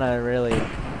I don't want to really.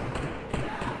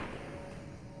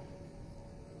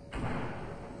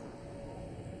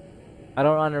 I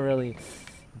don't want to really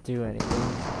do anything.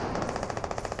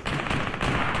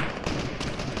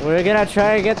 We're gonna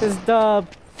try to get this dub.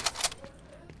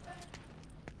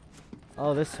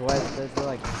 Oh, this sweat, that's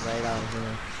like right out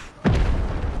here.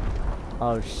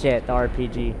 Oh shit, the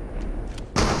RPG.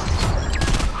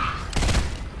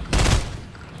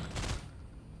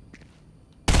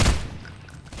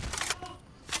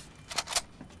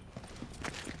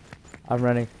 I'm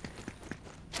running.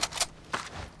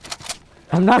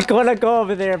 I'm not gonna go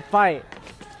over there and fight.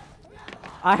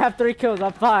 I have 3 kills,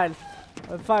 I'm fine.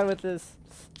 I'm fine with this.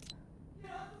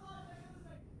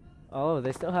 Oh,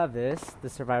 they still have this? The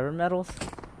survivor medals?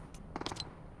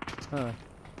 Huh.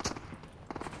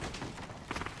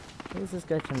 Who is this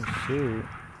guy trying to shoot?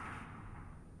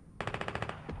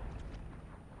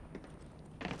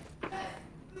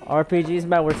 RPG is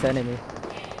my worst enemy.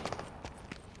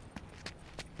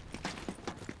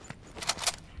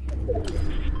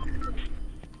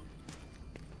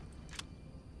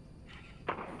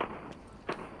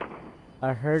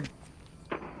 I heard.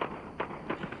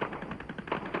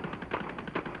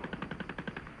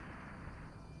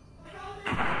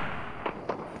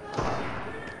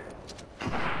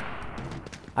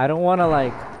 I don't want to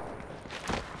like.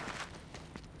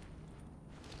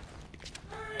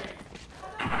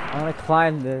 I want to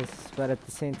climb this, but at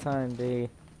the same time, they.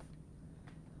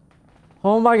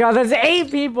 Oh my god, there's 8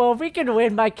 people! If we can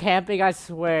win by camping, I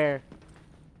swear.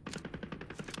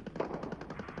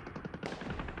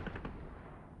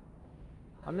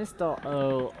 I missed the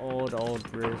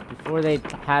old burst. Before they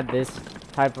had this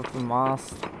type of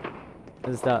moss,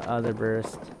 is the other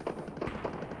burst.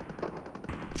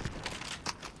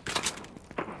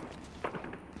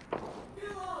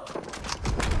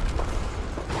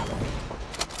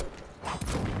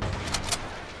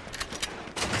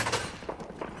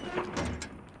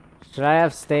 Should I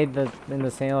have stayed in the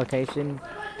same location?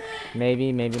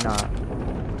 Maybe, maybe not.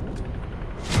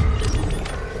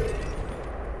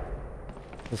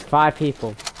 There's 5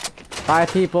 people.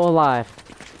 5 people alive.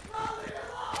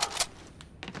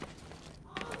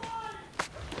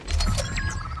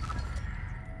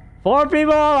 Four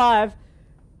people alive!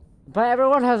 But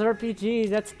everyone has RPGs,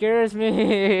 that scares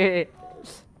me.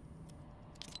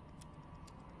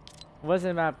 Where's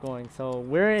the map going? So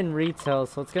we're in retail,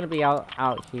 so it's gonna be out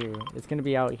here. It's gonna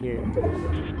be out here.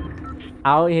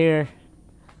 Out here.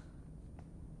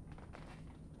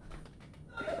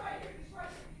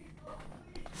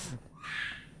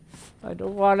 I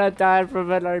don't wanna die from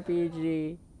an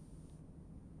RPG.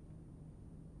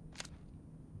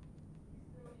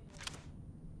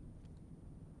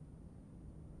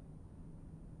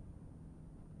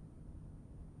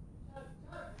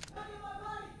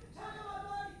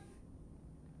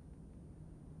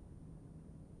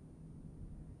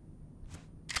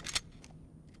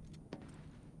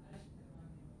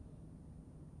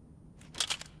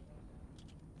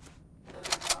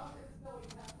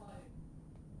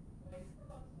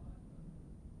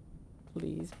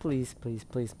 Please, please, please,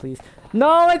 please, please.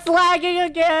 No, it's lagging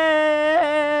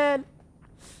again!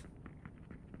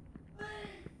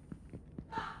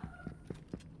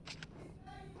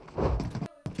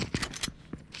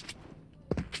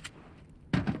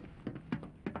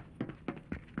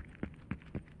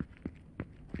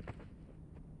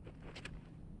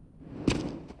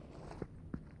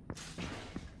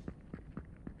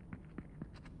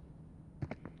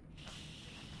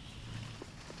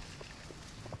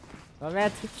 My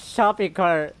man took the shopping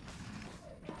cart.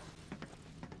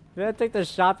 We gotta take the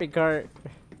shopping cart.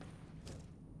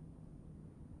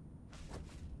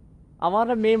 I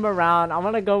wanna meme around. I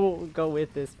wanna go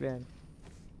with this man.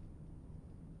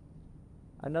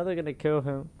 I know they're gonna kill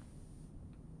him.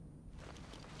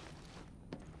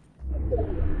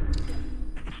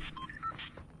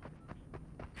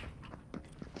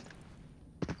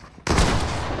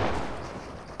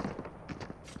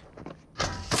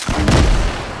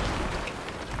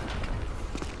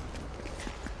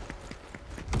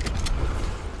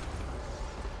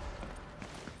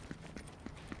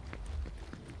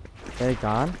 They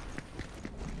gone?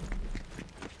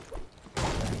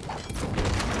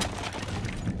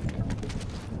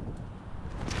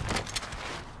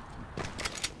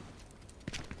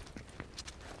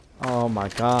 Oh my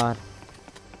god.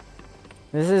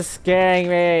 This is scaring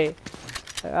me.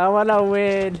 I wanna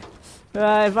win.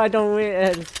 If I don't win,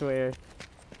 I swear.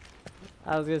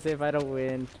 I was gonna say if I don't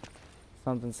win,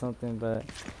 something, but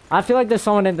I feel like there's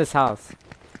someone in this house.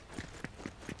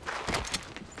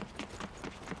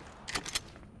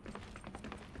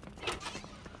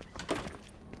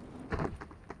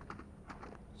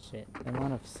 Shit, they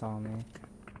might have saw me.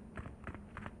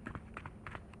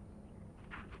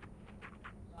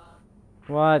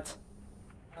 What?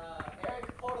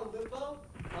 Eric called a Lupo,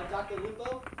 Dr.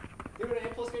 Lupo. He would have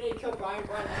impulse grenade killed Brian.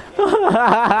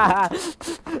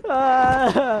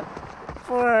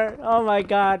 Oh my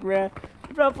god, bro.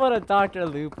 Bro put a Dr.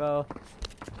 Lupo.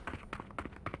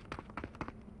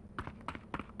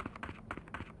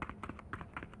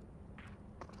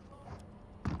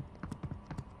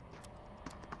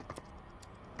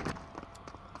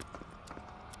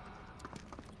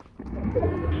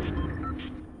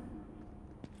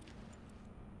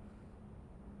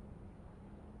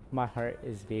 My heart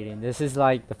is beating. This is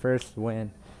like the first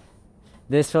win.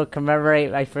 This will commemorate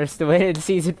my first win in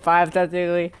season 5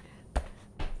 technically.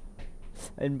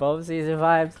 In both season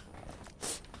 5s.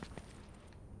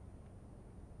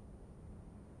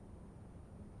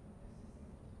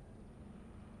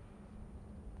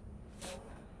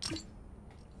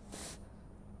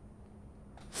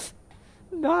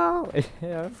 No!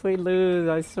 If we lose,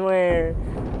 I swear.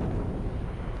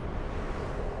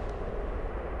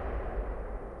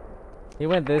 He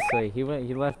went this way. He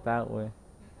left that way.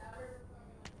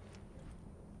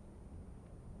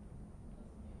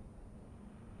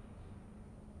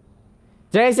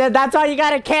 Jason, that's why you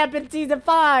gotta camp in season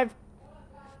 5!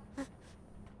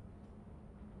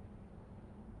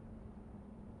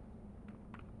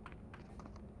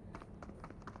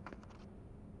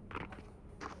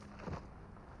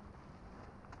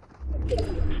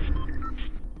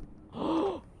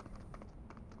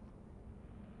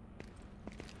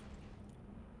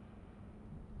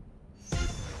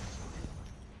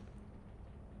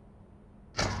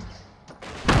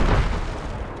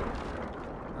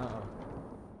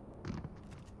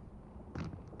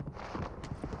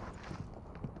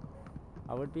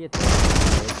 I would be a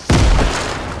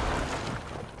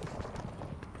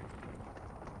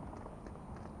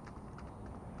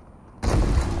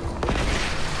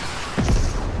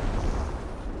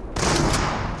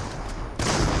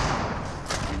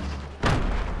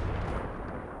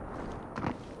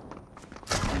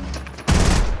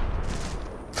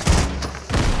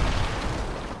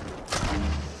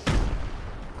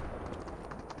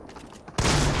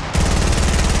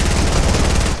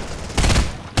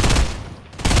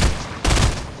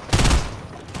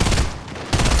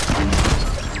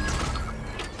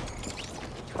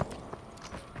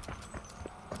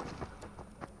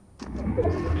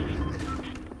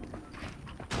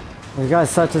This guy's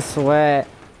such a sweat.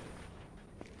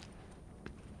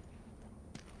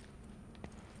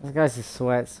 This guy's a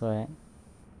sweat.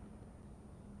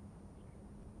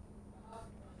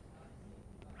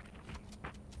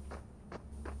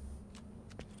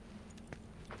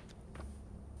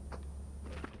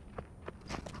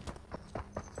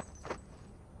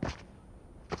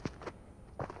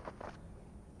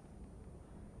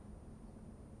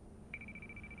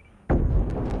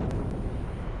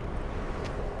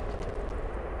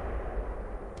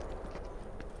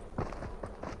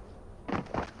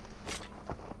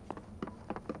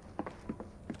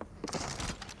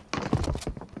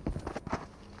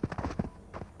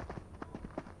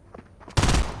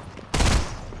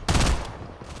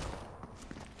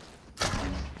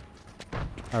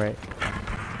 Alright.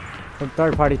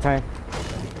 Third party time.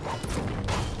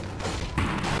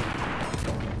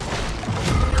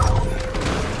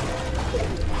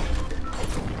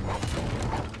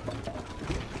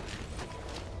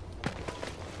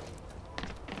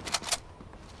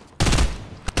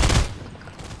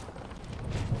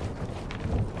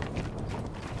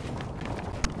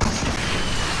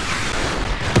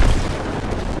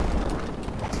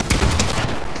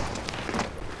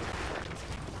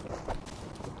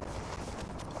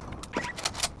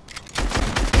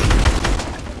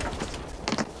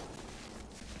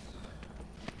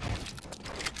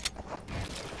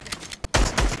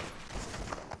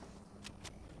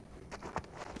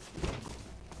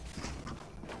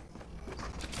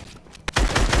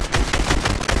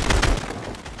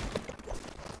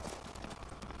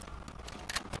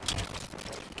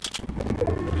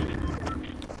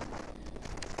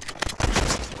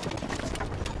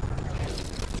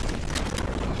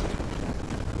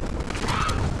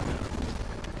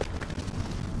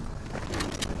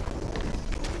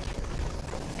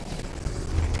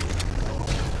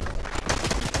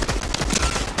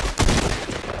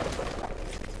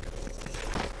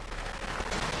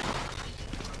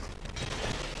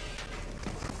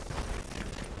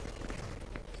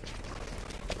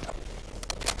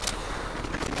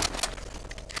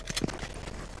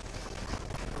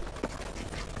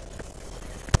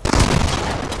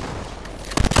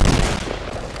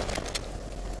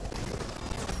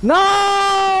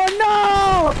 No!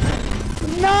 No!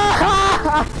 No!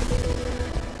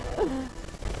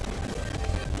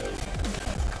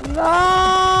 No!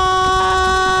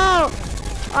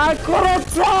 I could have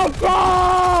choked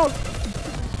him!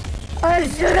 I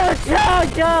should have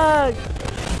choked him!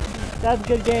 That's a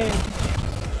good game.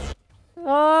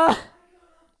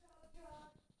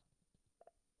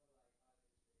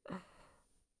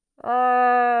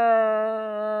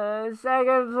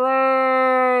 Second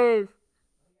place!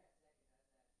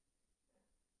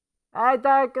 I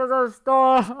died because of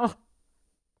storm.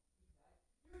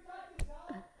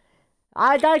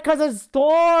 I died because of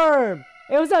storm.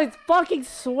 It was a fucking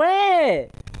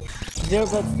sweat. Zero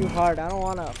builds too hard. I don't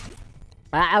wanna.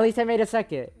 At least I made a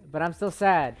second, but I'm still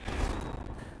sad.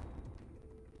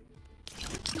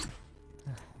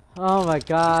 Oh my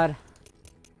god.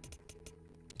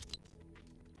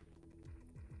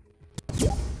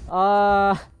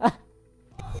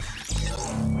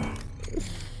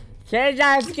 Change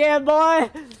that skin, boy.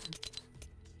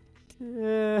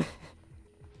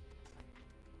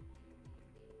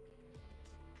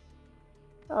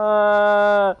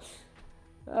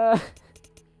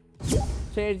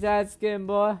 Change that skin,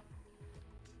 boy.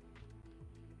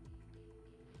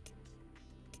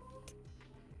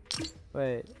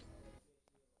 Wait.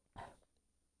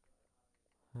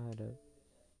 Hold up.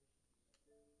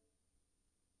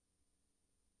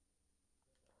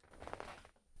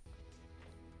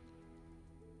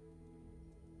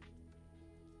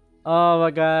 Oh my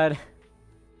god.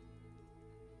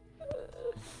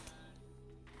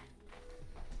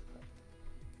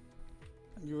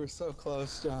 You were so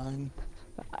close, John.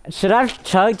 Should I have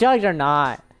chug jugged or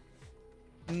not?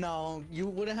 No, you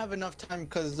wouldn't have enough time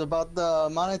because about the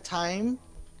amount of time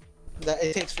that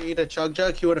it takes for you to chug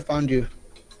jug, he would have found you.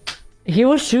 He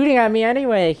was shooting at me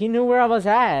anyway. He knew where I was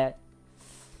at.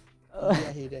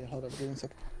 Yeah, he did. Hold up, give me a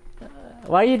second.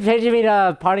 Why are you changing me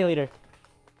to party leader?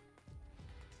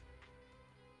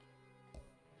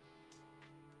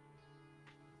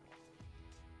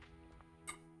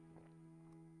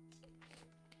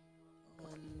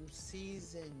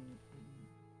 Season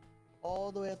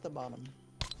all the way at the bottom.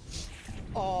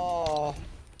 Oh,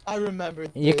 I remember.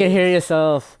 You can hear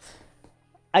yourself.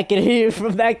 I can hear you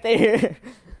from back there.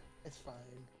 It's fine.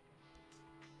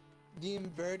 The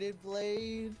inverted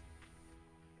blade.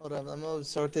 Hold up, I'm gonna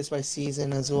sort this by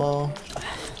season as well.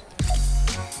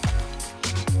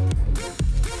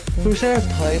 Who should I have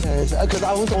played as? Because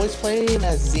I was always playing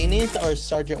as Zenith or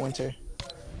Sergeant Winter.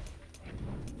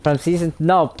 From season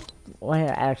no. Wait,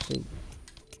 actually.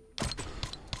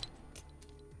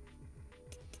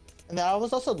 And then I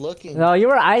was also looking. No, you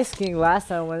were Ice King last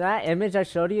time. When that image I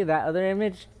showed you, that other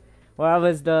image, where I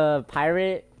was the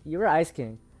pirate, you were Ice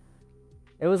King.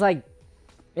 It was like,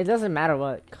 it doesn't matter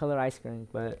what color Ice King,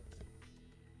 but.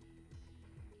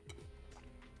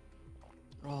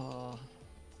 Oh,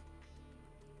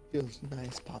 feels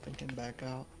nice popping him back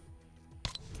out.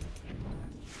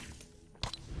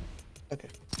 Okay.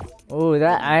 Oh,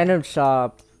 that item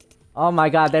shop. Oh my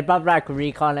god, they brought back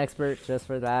Recon Expert just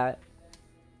for that.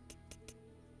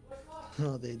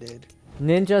 Oh, they did.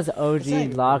 Ninja's It's not OG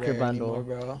even locker rare bundle.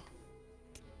 anymore, bro.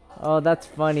 Oh, that's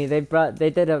funny. They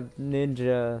did a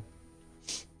ninja.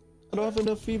 I don't have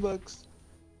enough V-Bucks.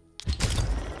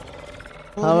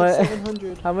 How much?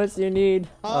 700. How much do you need?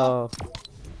 Huh? Oh.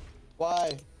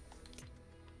 Why?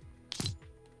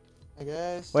 I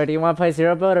guess. Wait, do you want to play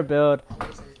zero build or build?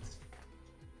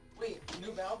 Wait,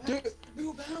 new battle pass? Dude,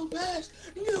 New battle pass!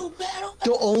 New battle pass!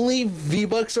 the only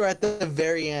V-Bucks are at the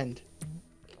very end.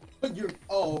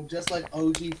 Oh, just like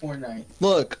OG Fortnite.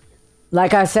 Look.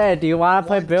 Like I said, do you want to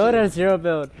play 1, build 2. or zero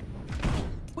build?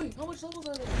 Wait, how much levels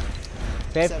are there?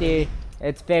 50. 70.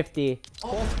 It's 50.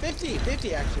 Oh,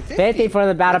 50 actually. 50 for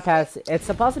the battle pass. It's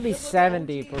supposed to be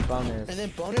 70 for bonus. And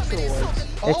then bonus rewards.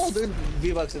 Oh, there's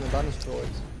V-Bucks in the bonus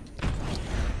rewards.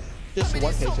 Just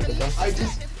one page of it though. I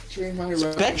just changed my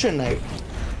Spectre Knight.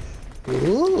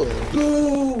 Ooh.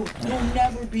 Boo! You'll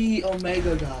never be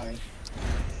Omega guy.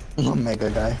 Omega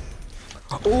guy.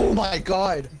 Oh my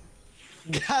god.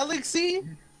 Galaxy?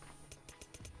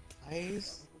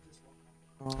 Ice.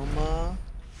 Roma.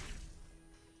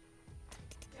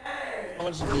 How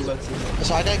much V-Bucks do you have?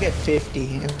 So I gotta get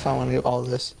 50 if I want to do all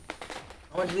this.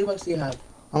 How much V-Bucks do you have?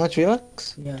 How much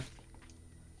V-Bucks? Yeah.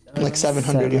 Like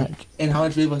 700. Yeah. And how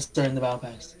much V-Bucks are in the battle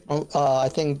pass? Oh, I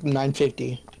think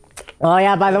 950. Oh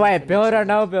yeah, by the way, build or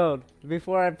no build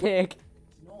before I pick.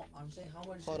 No, I'm saying how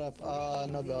much. Hold up,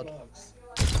 no build.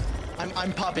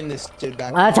 I'm popping this dude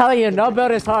back. I'm telling you, no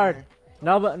build is hard.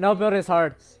 No build is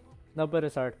hard. No build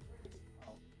is hard.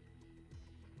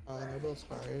 No build's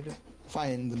hard.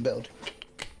 Fine, the build.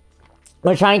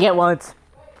 We're trying to get once.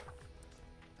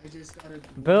 I just gotta.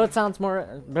 Build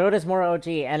is more OG,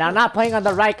 and I'm not playing on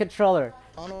the right controller.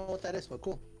 I don't know what that is, but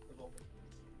cool.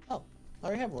 Oh, I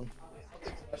already have one.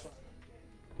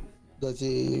 Does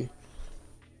he?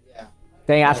 Yeah.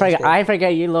 Dang, that's good. I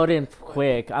forget you load in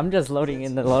quick. I'm just loading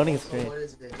in the loading screen. What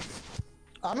is it?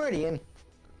 I'm already in.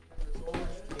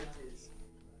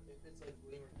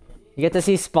 You get to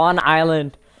see Spawn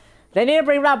Island. They need to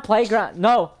bring back Playground.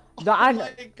 No, Oh I.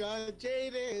 my God,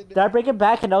 Jaden! They're bringing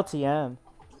back an LTM.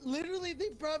 Literally, they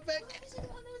brought back.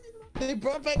 They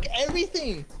brought back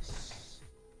everything.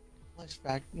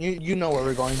 Flashback. You know where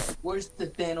we're going. Where's the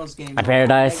Thanos game? A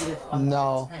Paradise.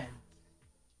 No.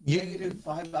 Negative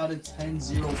 5 out of 10,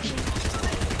 0 points.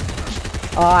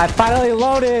 Oh, I finally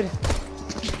loaded.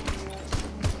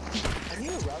 I need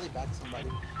to rally back somebody.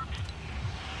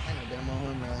 I know damn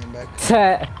well I'm rallying back.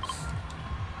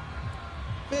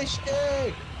 Fish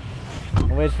egg!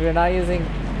 Which we're not using.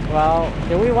 Well,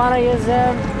 do we want to use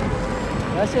them?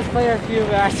 Let's just play a few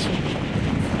matches.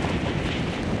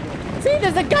 See,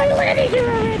 there's a guy landing here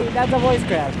already. That's a voice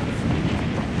crack.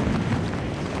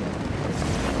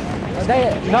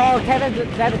 No, Kevin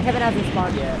hasn't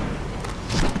spawned yet.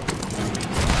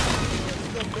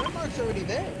 The burn mark's already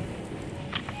there.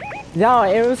 No,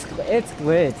 it's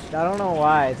glitched. I don't know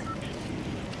why.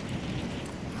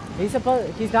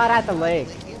 He's not at the lake.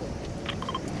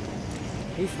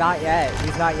 He's not yet.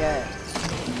 He's not yet.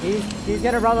 He's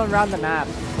gonna run around the map.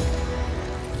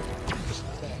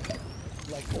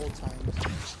 Like old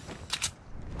times.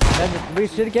 Then we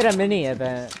should get a mini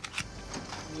event.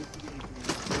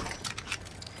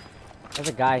 There's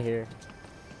a guy here.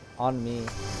 On me.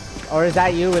 Or is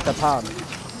that you with the pump?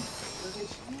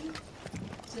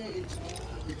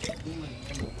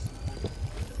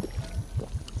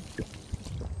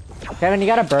 Kevin, you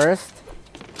got a burst?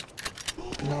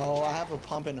 No, I have a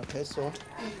pump and a pistol.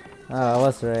 Oh,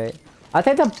 that's right. I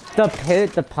think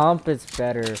the pump is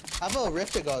better. I have a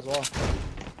rift to go as well.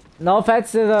 No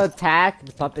offense to the attack,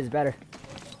 the pump is better.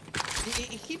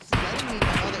 He keeps letting me know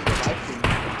that you're live streaming.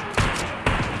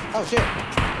 Oh shit.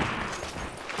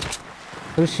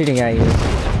 Who's shooting at you?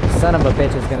 Son of a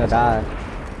bitch is gonna die.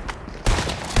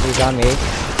 He's on me.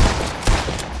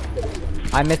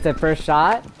 I missed the first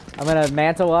shot. I'm gonna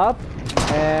mantle up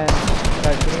and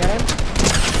start shooting at him.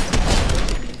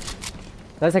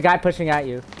 There's a guy pushing at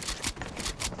you.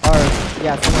 Or,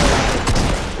 yeah, somewhere.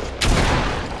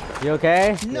 You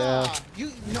okay? Nah, Yeah.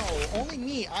 no, only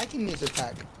me. I can use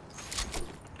attack.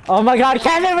 Oh my god,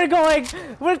 Kevin, we're going!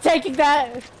 We're taking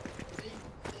that!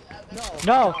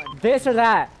 No, this or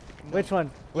that. Which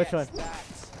one? Which one? That.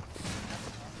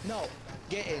 No,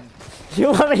 get in.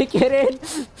 You want me to get in?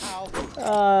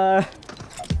 Ow.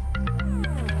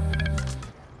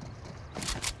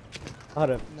 Hold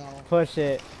up. No. Push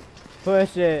it.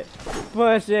 Push it.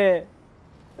 Push it.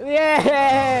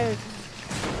 Yeah!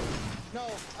 No.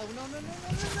 Oh, no.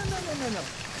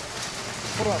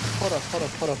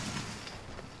 Hold up.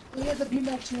 We had the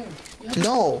beanbag chair.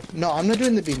 No, I'm not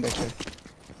doing the beanbag chair.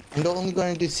 I'm only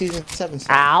going to do season 7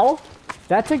 stuff. Ow!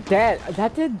 That took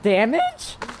that did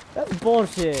damage? That's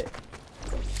bullshit.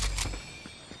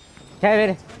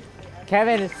 Kevin,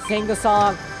 sing the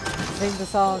song. Sing the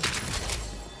song.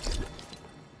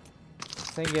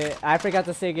 Sing it. I forgot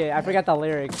to sing it. I forgot the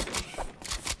lyrics.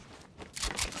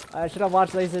 I should have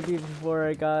watched Laser Beam before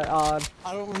I got on.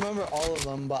 I don't remember all of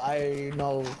them, but I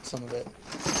know some of it.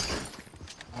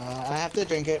 I have to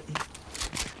drink it.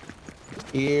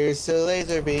 Here's the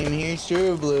laser beam, here's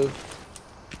true blue.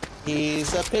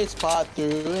 He's a pitch pot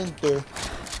through and through.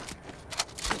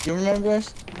 You remember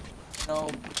this? No,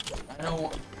 I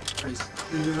know.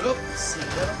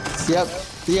 Yep.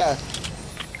 Yeah.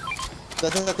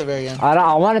 That's at the very end.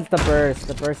 I wanted the burst.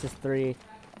 The burst is 3.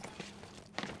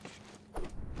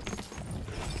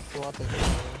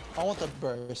 I want the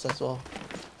burst as well.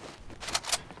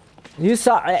 You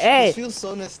saw. Hey! It feels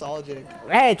so nostalgic.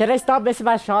 Hey, did I stop missing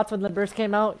my shots when the burst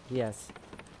came out? Yes.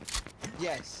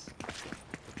 Yes.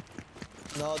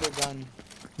 No other gun.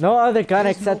 No other gun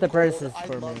There's except no the burst cold. is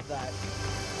for I me. love that.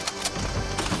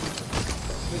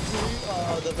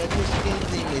 The vendor skins,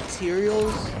 the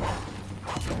materials.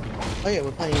 Oh yeah,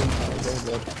 we're playing very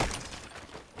good.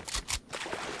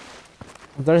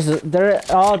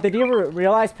 Oh, did you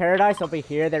realize Paradise over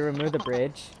here? They removed the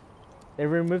bridge. They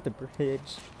removed the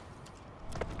bridge.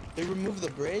 They removed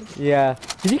the bridge? Yeah.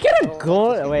 Did you get a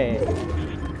gold? that's Wait.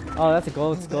 Oh, that's a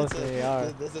gold scope AR.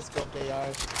 This is scope AR.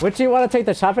 Would you want to take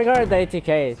the shopping cart or the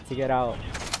ATK to get out?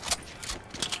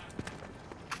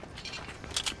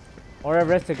 Or a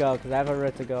rift to go, because I have a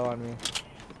rift to go on me.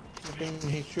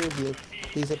 He's true blue.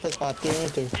 He's a piss pot through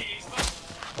and through.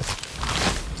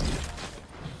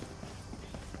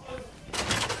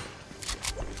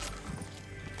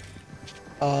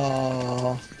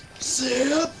 Oh.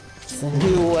 Sip!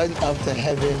 He went up to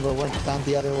heaven but went down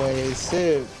the other way.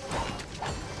 Sip.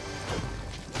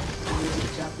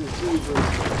 Chapter 2, bro.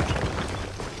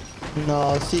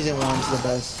 No, season 1's the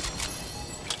best.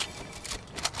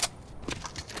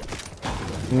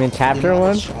 You mean chapter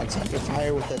 1? Shots under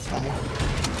fire with that time.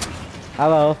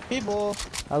 Hello. People.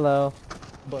 Hello.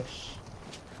 Bush.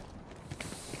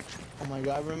 Oh my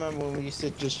god, I remember when we used to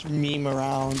just meme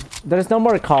around. There's no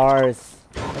more cars.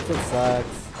 That just sucks.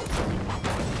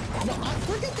 No,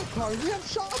 forget the cars. We have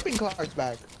shopping carts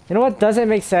back. You know what doesn't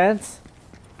make sense?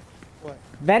 What?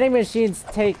 Vending machines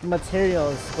take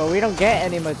materials, but we don't get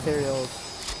any materials.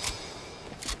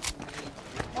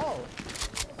 Oh.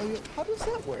 How does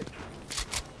that work?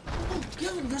 Oh,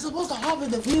 Kevin, you're supposed to hop in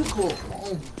the vehicle.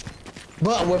 Oh.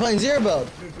 But we're playing Zero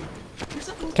Build.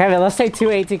 Kevin, let's take 2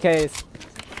 ATKs.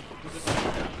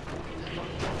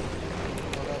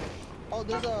 Oh,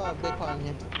 there's a big pot in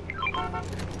here.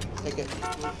 Take it.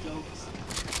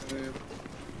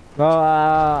 Well,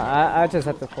 I just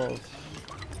have to close.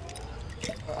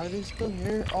 Are they still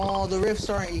here? Oh, the rifts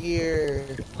aren't here.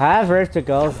 I have Rift to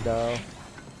Ghost though.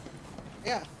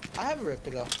 Yeah, I have a rift to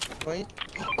go. Right?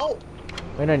 Oh!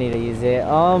 We don't need to use it.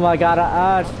 Oh my god,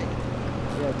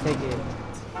 yeah, take it.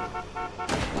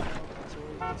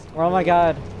 Oh my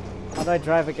god. How do I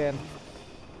drive again?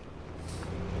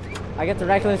 I get the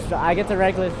reckless drive. Wait.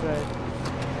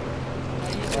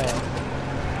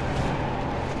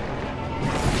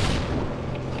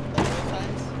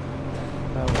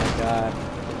 Oh my god.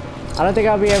 I don't think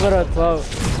I'll be able to float.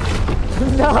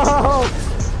 No!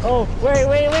 Oh, wait.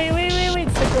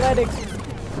 Synchromatics.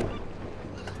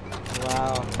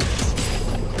 Wow.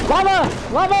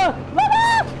 Lava!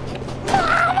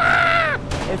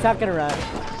 It's not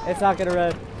gonna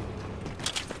run.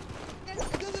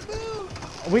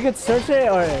 We could search it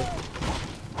or...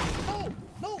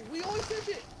 No, we always search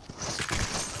it.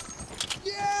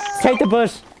 Yeah! Take the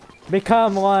bush.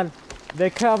 Become one. No, the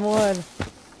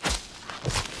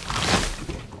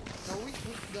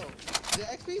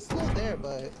XP's still there,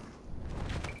 but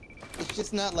it's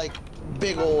just not like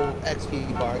big old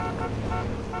XP bar.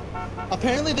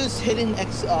 Apparently there's hidden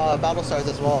battle stars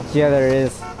as well. Yeah, there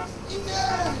is.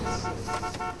 Yes!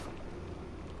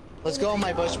 Let's go,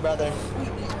 my bush brother.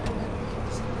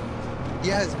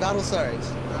 Yes, battle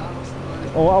stars.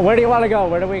 Well, where do you want to go?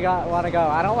 Where do we want to go?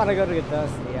 I don't want to go to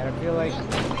Dusty. I feel like...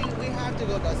 We have to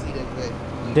go Dusty this way.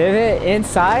 Did it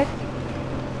inside?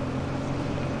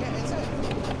 Yeah, inside.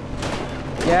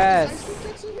 Yes.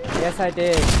 Yes, I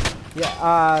did.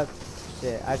 Yeah,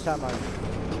 shit. I shot my...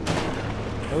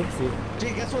 Oopsie.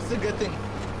 Gee, guess what's the good thing?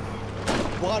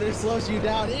 Water slows you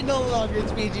down. It no longer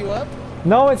speeds you up.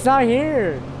 No, it's not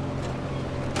here. No,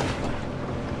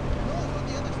 it's on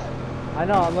the other side. I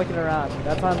know, I'm looking around.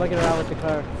 That's why I'm looking around with the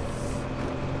car.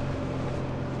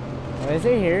 Oh, is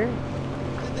it here?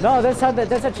 No, there's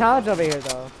a challenge over here,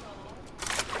 though.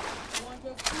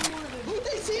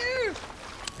 It's here!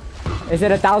 Is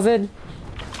it 1,000?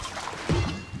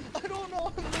 I don't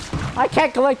know. I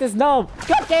can't collect this gnome.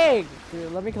 Good thing.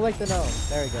 Dude, let me collect the gnome.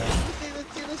 There we go.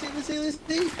 Let's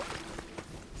see.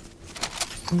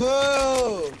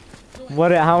 Boo!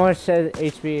 What? How much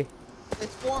HP?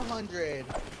 It's 400.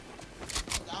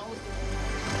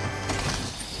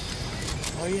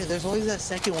 Oh yeah, there's always that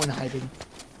second one hiding.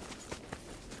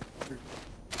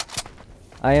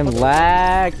 I am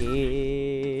laggy.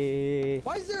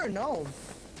 Why is there a gnome?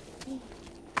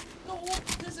 No,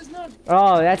 this is not.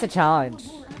 Oh, that's a challenge.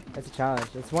 That's a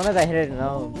challenge. It's one of the hidden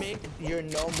gnomes. Make your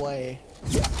gnome way.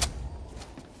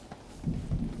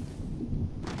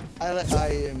 I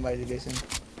invited Jason.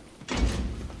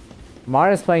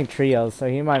 Mario's playing trios, so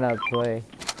he might not play.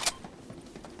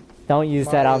 Don't use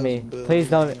that on me. Please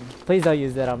don't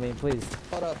use that on me, please.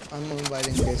 Hold up, I'm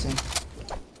inviting Jason.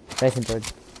 Jason bird.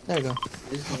 There you go.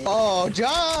 Oh,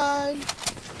 John!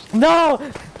 No!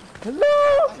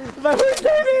 No! My worst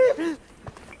name!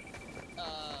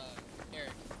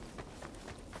 Eric.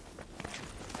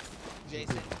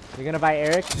 Jason. You're gonna buy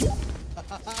Eric?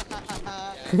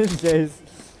 Jace.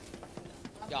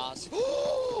 Yas.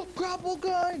 Grapple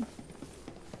gun!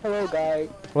 Hello, guys.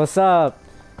 What's up?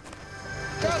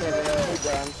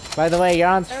 Hey, By the way, you're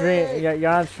on stream. You're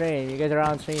on stream. You guys are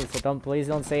on stream, so please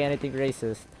don't say anything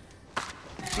racist.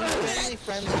 Family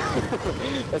friendly.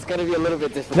 That's gonna be a little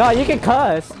bit difficult. No, you can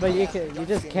cuss, but you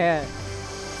just can't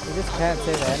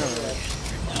say the N-word.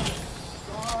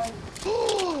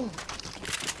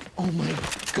 Oh my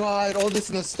god, all this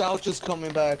nostalgia's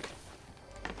coming back.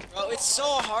 Bro, it's so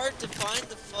hard to find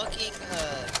the fucking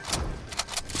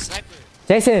sniper.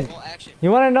 Jason, Full action.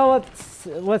 you wanna know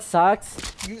what sucks?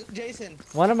 Jason.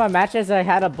 One of my matches, I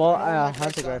had a ball, you know what my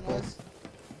hunter first gun rifle. was?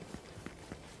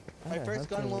 My first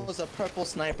gun was a purple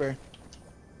sniper.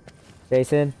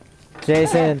 Jason,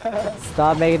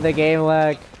 stop making the game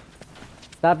lag.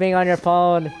 Stop being on your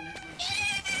phone.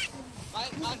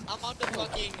 I'm on the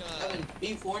fucking,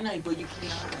 Be Fortnite, but you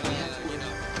cannot. you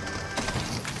know.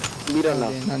 We don't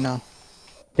know. No.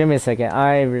 Give me a second.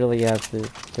 I really have to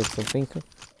do something.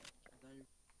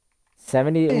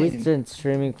 70. We've been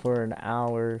streaming for an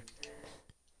hour.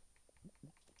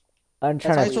 I'm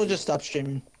trying Might to. as well just stop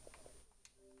streaming.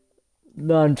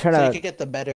 No, I'm trying So you to. could get the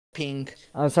better ping.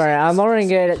 I'm sorry. I'm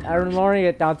lowering it. I'm lowering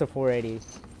it down to 480.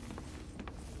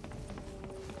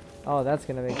 Oh, that's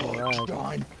gonna make me lag.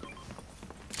 God.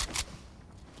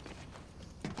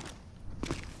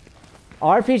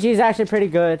 RPG is actually pretty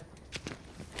good.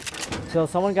 So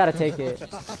someone gotta take it.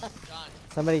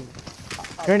 Somebody.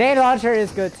 Grenade launcher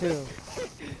is good too.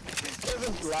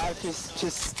 Kevin's laugh just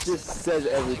says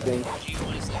everything.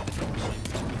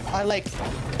 I like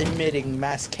emitting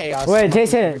mass chaos. Wait, amongst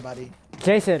Jason. Everybody.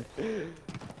 Jason.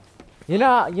 You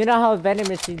know how vending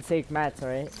machines take mats,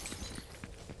 right?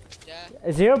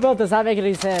 Yeah. Zero build does not make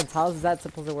any sense. How is that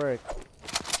supposed to work?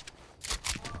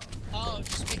 Oh,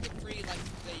 just make them free like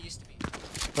they used to be.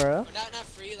 For real? Or not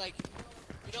free, like,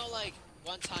 you know, like,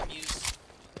 one-time use.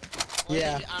 Or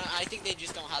Yeah. I think they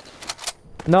just don't have them.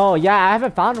 No, yeah, I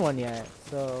haven't found one yet.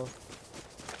 So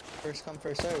First come,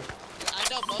 first serve. I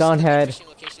know most Stonehead. of the fishing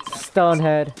locations have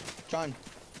Stonehead. John.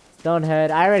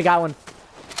 Stonehead. I already got one.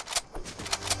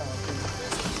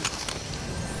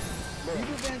 Were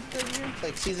you advanced earlier?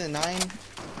 Like season 9?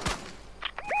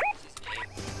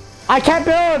 I can't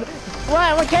build!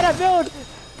 What can I build?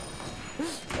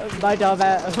 My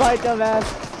dumbass. My dumbass.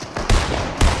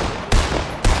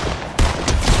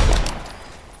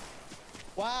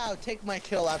 Wow, take my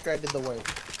kill after I did the work.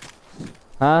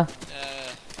 Huh?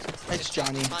 It's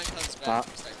Johnny. Mine comes back.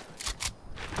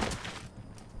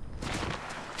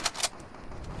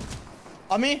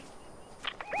 On me?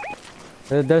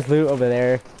 There's loot over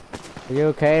there. Are you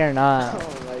okay or not?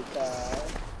 Oh my god.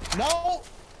 No!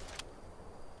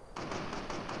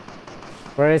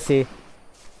 Where is he?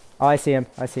 Oh, I see him.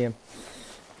 I see him.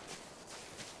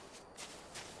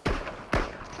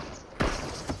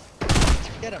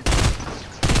 Get him.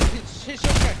 His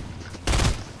shotgun.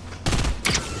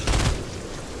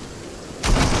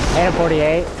 And a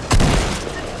 48.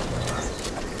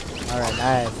 Alright,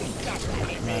 nice.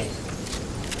 Nice.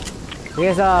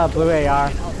 Here's a blue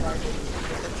AR.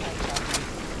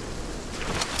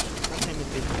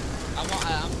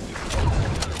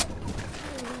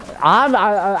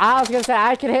 I was gonna say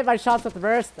I can hit my shots with the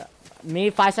burst. Me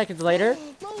 5 seconds later.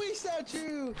 No, he shot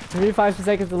you! Me 5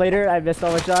 seconds later, I missed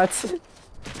all my shots.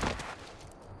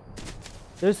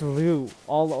 There's loot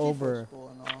all over.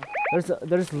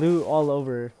 There's loot all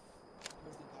over.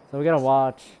 So we gotta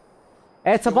watch.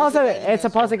 It's supposed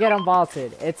to get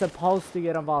unvaulted. It's supposed to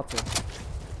get unvaulted.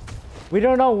 We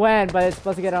don't know when, but it's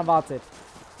supposed to get unvaulted.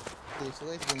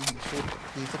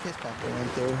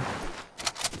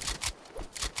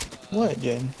 What,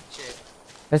 Jen?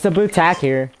 There's a blue tack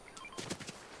here.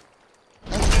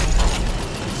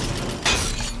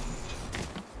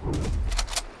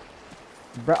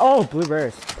 Bro, oh, blue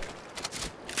burst.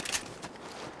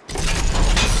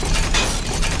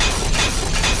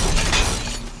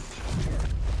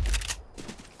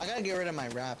 I gotta get rid of my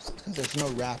wraps because there's no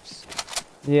wraps.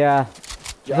 Yeah.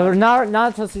 So not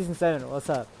until season 7. What's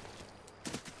up?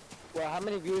 Well, how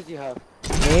many viewers do you have?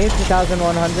 Me,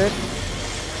 2,100.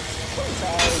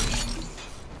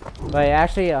 Wait,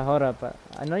 actually, hold up.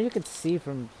 I know you could see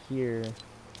from here,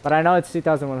 but I know it's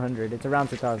 2,100. It's around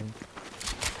 2,000.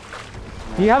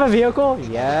 Do you have a vehicle?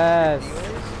 Yes.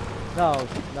 No.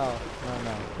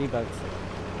 V-Bucks.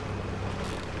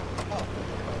 Oh.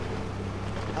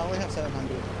 I only have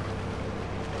 700.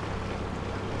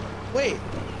 Wait.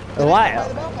 Why?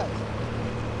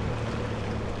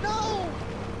 No!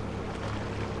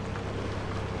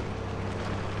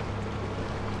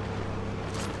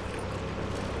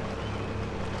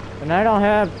 And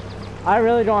I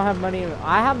really don't have money.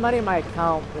 I have money in my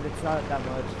account, but it's not that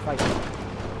much. It's like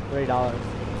 $3.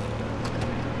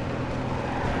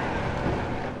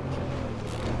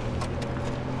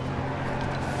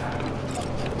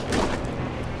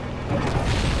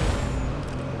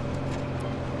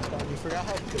 You forgot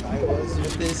how good I was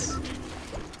with this?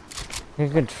 You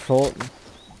can control.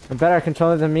 You're better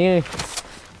controller than me.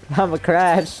 I'm a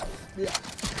crash. Yeah.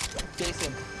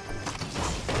 Jason.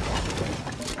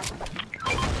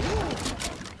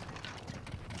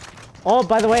 Oh,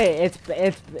 by the way,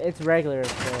 it's regular,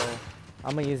 so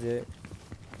I'm gonna use it.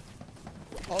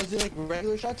 Oh, is it like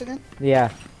regular shots again? Yeah,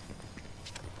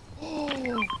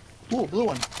 Ooh, blue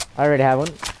one. I already have one.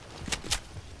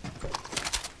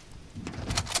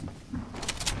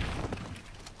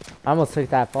 I almost took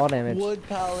that fall damage. Wood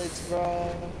pallets,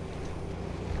 bro.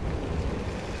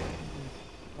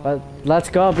 But let's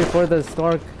go before the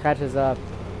storm catches up.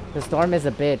 The storm is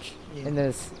a bitch Yeah. in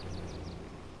this.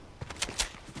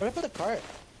 Where did I put the cart?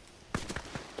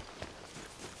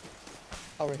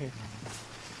 Oh, right here.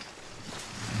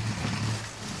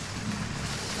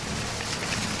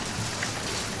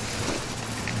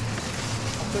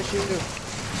 I'll push you.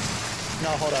 No,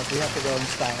 hold up. We have to go in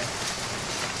style.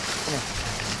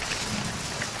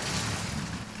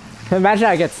 Come Imagine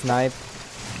I get sniped.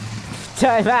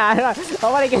 I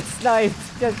want to get sniped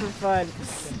just for fun.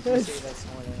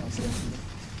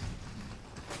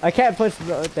 I can't push.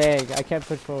 Dang, I can't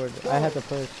push forward. I have to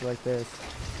push like this.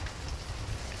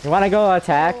 You want to go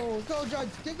attack? Oh, go, Judge,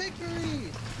 to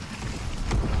victory!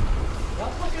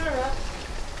 That's looking alright.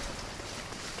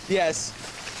 Yes.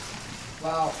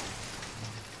 Wow.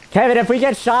 Kevin, if we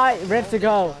get shot, rift to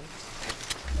go.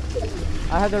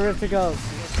 I have the rift to go.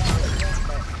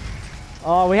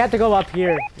 Oh, we have to go up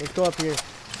here. Let's go up here.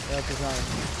 That's design.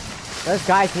 There's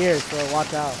guys here, so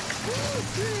watch out.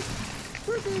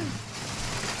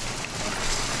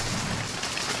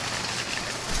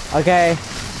 Okay.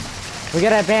 We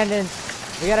gotta abandon.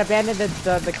 We gotta abandon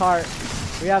the cart.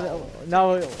 We have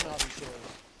no.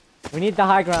 We need the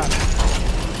high ground.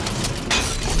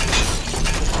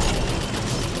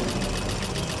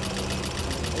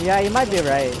 Yeah, you might be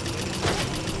right.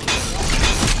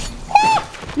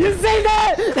 You say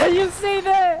that! You say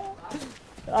that!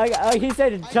 He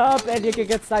said jump and you can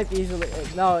get sniped easily.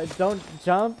 No, don't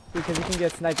jump because you can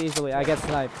get sniped easily. I get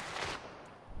sniped.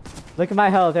 Look at my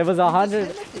health. It was 100.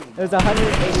 It was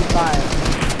 185.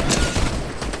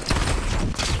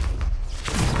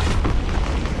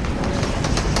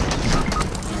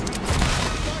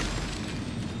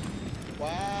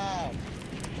 Wow.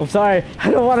 I'm sorry.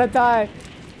 I don't want to die.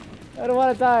 I don't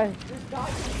want to die.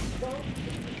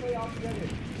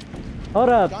 Hold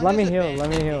up. John Let me is a heal. bad Let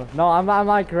me heal. No, I'm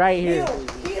like right here.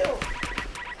 Heal!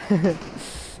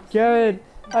 Kevin,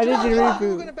 I need you to You were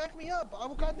reboot. gonna back me up.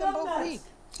 I got them both weak.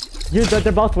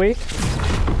 They're both weak.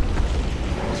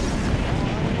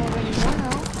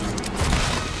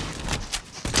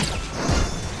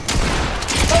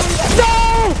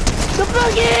 No! The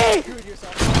boogie!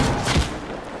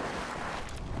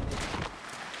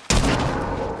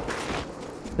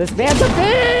 This man's a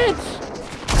bitch!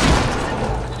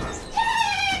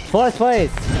 Fourth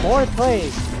place. Fourth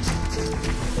place.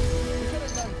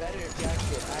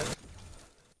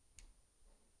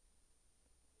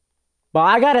 But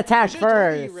I got attacked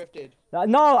first.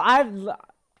 No,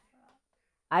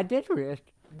 I did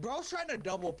rift. Bro's trying to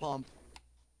double pump.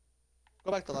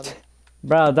 Go back to lobby.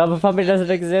 Bro, double pumping doesn't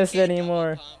exist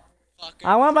anymore.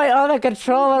 I want my other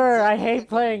controller. I hate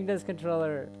playing this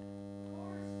controller.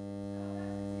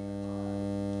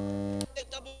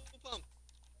 Double pump.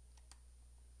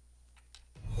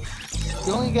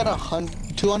 You only get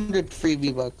 200 free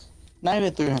V-Bucks. Not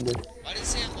even 300. Why did it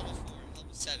say I'm level 4? I'm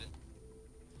level 7.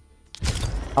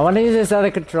 I want to use this other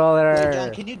Wait, controller.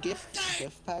 John, can you gift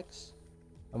packs?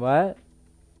 What?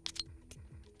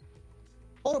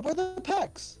 Hold up, where are the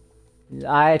packs?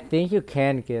 I think you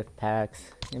can gift packs.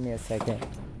 Give me a second.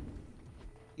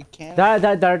 You can't.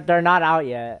 They're not out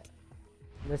yet.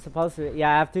 They're supposed to.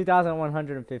 Yeah, I have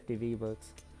 2,150 V-Bucks.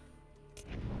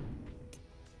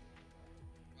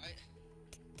 Right?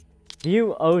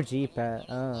 View OG I pack. don't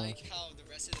Oh. like how the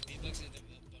rest of the V-Bucks are the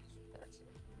bonus rewards.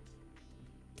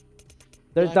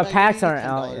 The Yeah, I bet you packs need aren't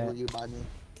out $10 yet. will you buy me?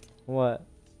 What?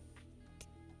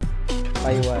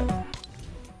 Buy you what?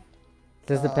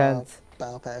 This depends.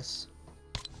 Battle pass.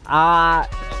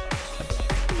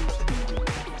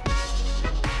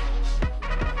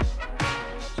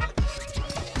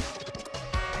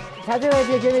 Technically, if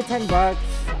you give me $10,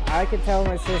 I can tell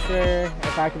my sister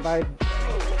if I can buy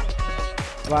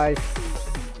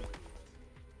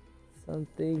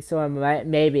something. So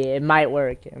maybe it might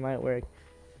work. It might work.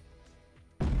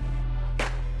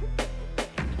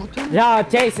 Yo,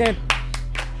 Jason.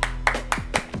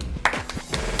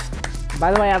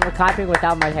 By the way, I'm clapping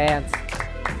without my hands.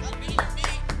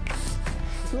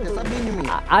 It's not mean to me.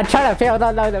 I'm trying to fail.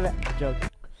 No, joke.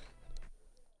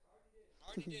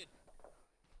 Already did.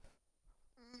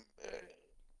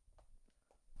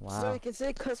 So Wow. we can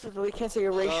say cuss words, but we can't say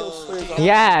racial slurs.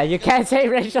 Yeah, you can't say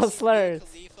racial slurs.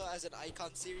 Khalifa as an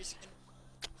icon series skin.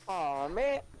 Aw,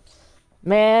 man.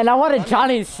 Man, I wanted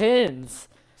Johnny Sins.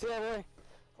 See that boy?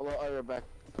 Hello, I'll be right back.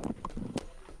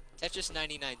 Tetris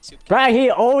 99 soup. Right, he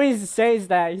always says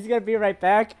that. He's gonna be right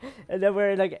back, and then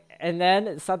we're like, and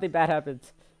then something bad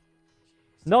happens.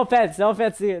 No offense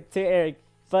to Eric,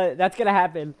 but that's gonna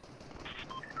happen.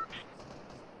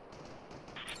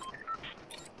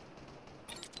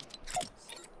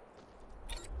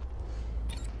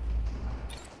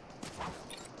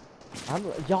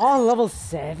 Y'all on level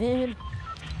 7?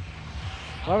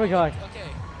 Where are we going? Okay.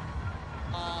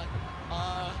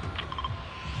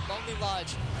 Lonely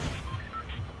Lodge.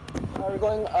 We're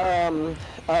going,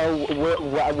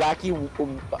 wacky,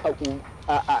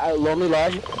 Lonely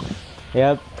Lodge.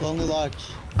 Yep. Lonely Lodge.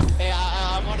 Hey,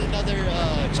 I want another,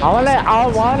 I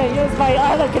wanna use my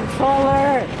other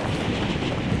controller!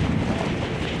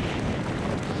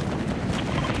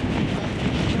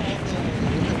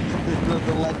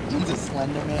 The Legends of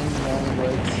Slenderman, you know, in the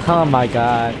woods. Oh my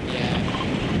god.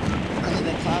 Yeah. And then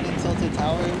the Cloud and Tilted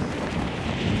Towers.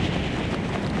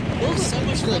 There's so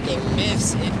much fucking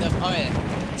myths in the, oh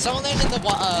yeah. Someone landed in the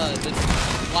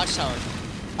watchtower.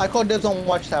 I call dibs on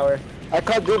Watchtower. I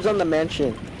called dibs on the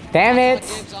mansion. Damn it!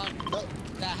 Dibs on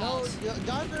that No, house.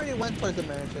 John already went towards the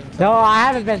mansion. So. No, I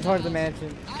haven't been towards the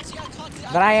mansion. Actually,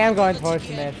 But I am going towards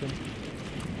the mansion.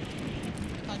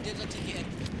 I called dibs on TKN.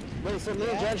 Wait, so me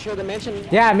and John share the mansion?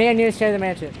 Yeah, me and you share the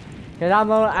mansion. Cause I'm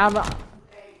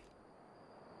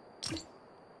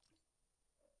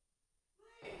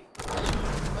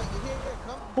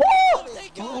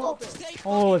Thank God.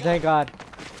 oh, thank God.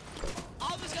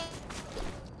 I was gonna...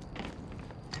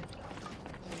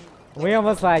 We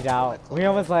almost lagged out. We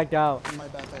almost lagged out. My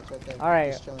backpack's right there.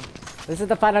 Alright. Just chilling. This is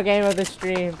the final game of the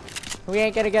stream. We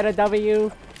ain't gonna get a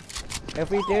W. If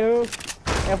we do,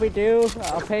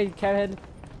 I'll pay Kevin.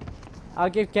 I'll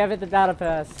give Kevin the battle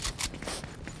pass.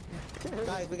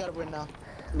 Guys, we gotta win now.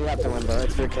 We have to win, bro.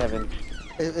 It's for Kevin.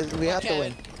 We have to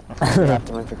win. We have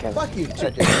to win for Kevin. Fuck you,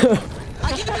 chicken.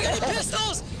 I keep getting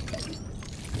pistols!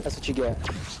 That's what you get.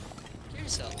 Kill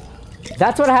yourself.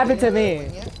 That's what happened to me.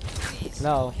 Yeah. Please.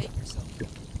 No, Hate yourself.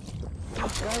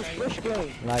 Guys, push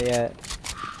game. not yet.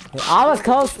 I was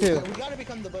close to. We gotta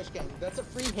become the Bush Gang. That's a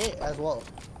free hit as well.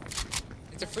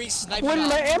 It's a free sniper Where did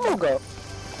my shot. ammo go?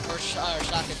 Or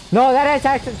shotgun. No, that is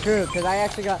actually true. Cause I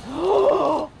actually got.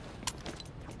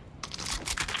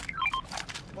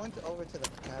 Going over to the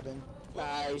cabin.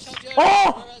 Nice.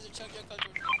 Oh!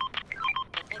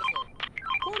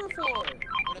 Quarter four.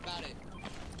 What about it?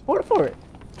 What for it?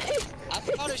 I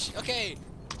forgot okay.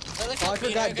 Oh, I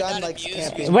forgot John likes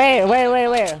camping. Wait.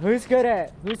 Who's good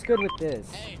with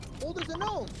this? Hey, Oh, there's a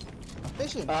gnome.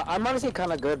 Fishing. I'm honestly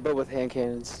kind of good, but with hand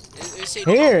cannons.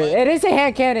 Here, it is a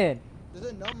hand cannon. There's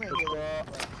a gnome right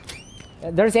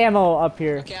here. There's ammo up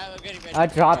here. Okay, I'm getting ready. I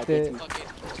dropped it. Fuck it.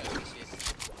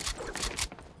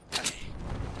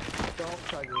 Don't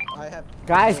chug it. I have.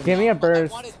 Guys, give me a I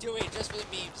burst. want to do it just for the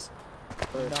memes.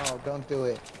 No, don't do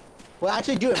it. Well,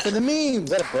 actually, do it for the memes. Is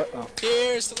that a foot? Oh.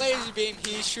 Here's the laser beam.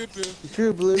 He's true blue.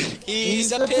 True blue.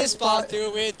 He's a piss ball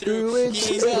through and through.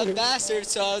 He's a bastard,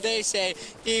 so they say.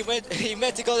 He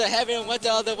meant to go to heaven and went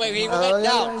the other way. He went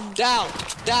down. See?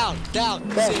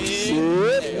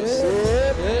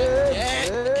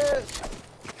 Yeah.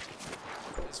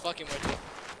 It's fucking worth it.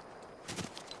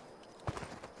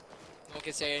 No one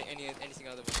can say anything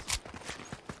otherwise.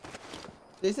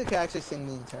 Lisa can actually sing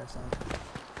the entire song.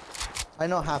 I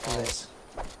know half of it.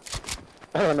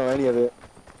 I don't know any of it.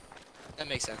 That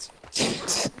makes sense.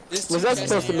 What's that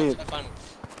supposed to mean?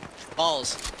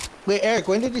 Balls. Wait, Eric,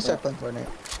 when did you start playing Fortnite?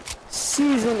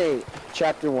 Season 8,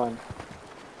 Chapter 1.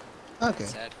 Okay.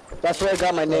 Sad. That's where I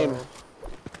got my name.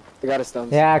 I got a stone.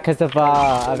 Yeah, cause of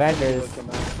Avengers.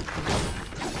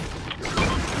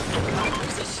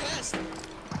 Where's the chest?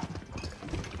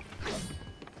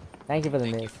 Thank you for the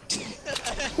miss.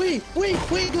 Wait,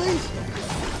 guys!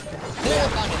 There, I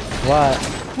found it. What?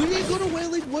 We need to go to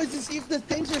Whaley Woods to see if the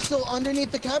things are still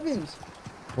underneath the cabins.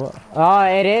 What? Oh,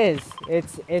 it is.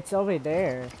 It's over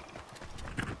there.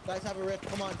 Guys, have a rift.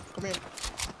 Come on, come here.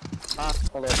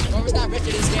 Hold on. What was that rift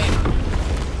in this game?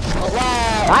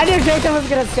 I knew Jason was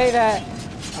gonna say that.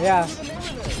 Yeah.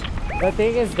 The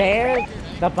thing is there.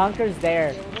 The bunker's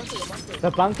there. Yeah, we're going to the bunker.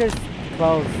 The bunker's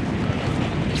closed.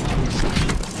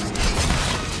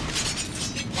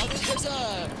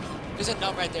 Oh, there's a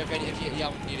nut right there if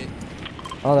y'all need it.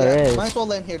 Oh, there is. Might as well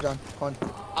land here, John. Come on.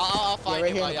 I'll find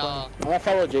right it here while in the y'all. I'm gonna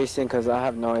follow Jason because I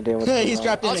have no idea what's going He's on.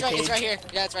 trapped Oh, in it's the right, cage. it's right here.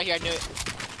 Yeah, it's right here. I knew it.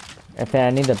 Okay, I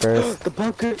need the burst. The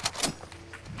bunker!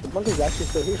 The bunker's actually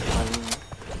still here.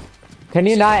 Can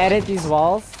you not edit these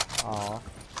walls? Aw.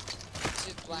 It's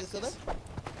just black. Is it still there?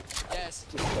 Yes.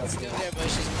 It's still there, but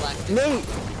it's just black. Nate!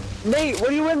 Nate, what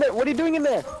are you in there? What are you doing in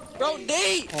there? Bro,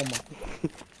 Nate! Oh my.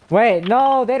 Wait,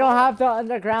 no, they don't have the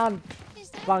underground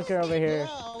bunker over here. Yeah,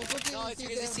 I was looking No, to it's see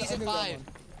because if it's they have season the 5. underground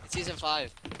one. It's season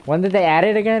 5. When did they add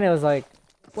it again? It was like,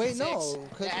 Wait, no. Six.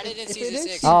 'Cause They added it in if season it is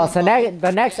 6. oh, season so five-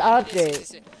 the next They added it in update.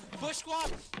 season 6. Push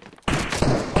squad!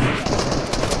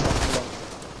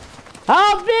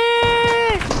 Help me!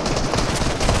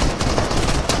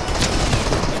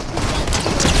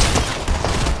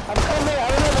 I'm coming. I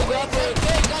don't know the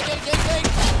Gang!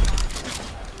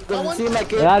 Doesn't seem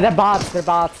like it. Yeah, they're bots. They're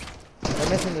bots. They're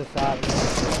missing the shot.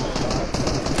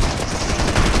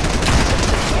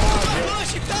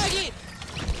 Push, you faggot!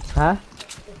 Huh?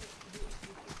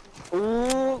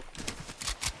 Ooh.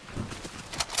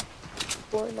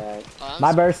 Fortnite. Oh,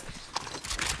 My burst.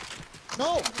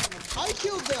 No, I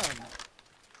killed them.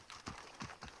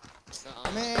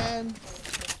 Man.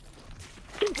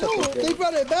 No, they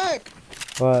brought it back.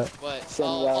 What? What?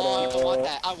 Senora. Oh, I want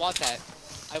that. I want that.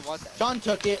 I want that. John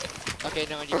took it. Okay,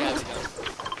 no, you got it.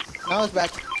 No. Now it's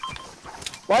back.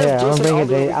 Why Yeah, is I'm Jason gonna all bring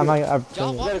the way it. I'm over gonna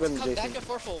John bring wants gotta go to to come Jason. back and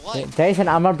forth for it. what? Jason,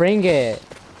 I'm gonna bring it.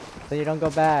 So you don't go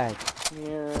back.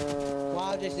 here?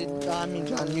 Wow, Jason. I mean,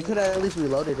 John, you could have at least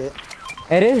reloaded it.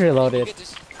 It is You reloaded. get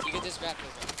this grapple.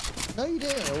 No, you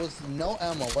didn't. It was no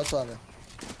ammo whatsoever.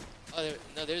 Oh,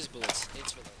 no, there's bullets.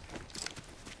 It's reloaded.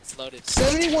 It's loaded.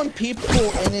 71 people,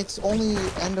 and it's only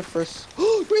end of first.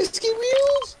 Risky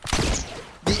Reels!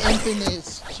 The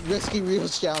infinite Risky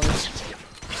Reels challenge.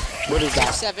 What is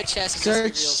that? 7 chests.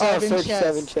 Search Search. Oh, Seven search chests.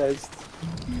 7 chests.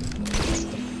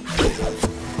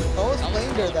 I was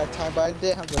playing there that time, but I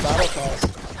didn't have the battle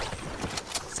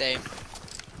pass. Same.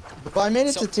 But I made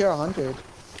it So- to tier 100.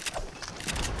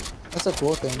 That's a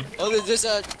cool thing. Oh, there's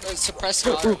a suppressed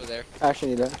scar over there. I actually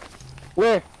need that.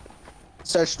 Where?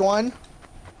 Searched one.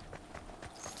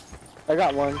 I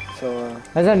got one, so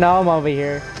There's a gnome over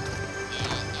here.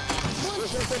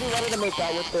 Jason said he wanted to make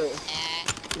out with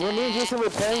the... When me and Jason were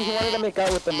playing, he wanted to make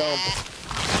out with the gnome.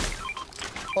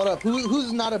 Hold up.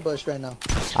 Who's not a bush right now?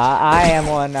 I am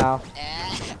one now.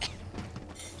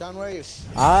 John, where are you?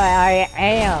 I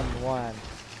am one.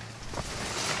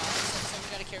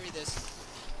 Someone gotta carry this.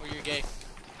 Or you're gay.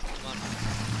 Come on.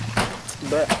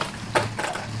 But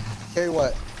Carry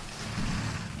what?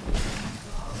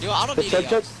 Yo, I don't the need chug AR.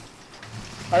 chug...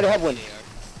 I already have one.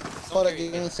 Hold up.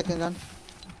 Give me a second, John.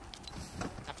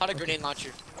 I found a grenade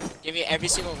launcher. Give me every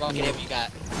single rocket ammo you got.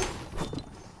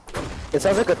 It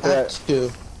sounds like a Act threat.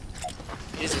 2.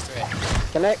 It is a threat.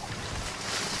 Connect.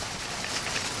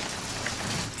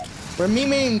 We're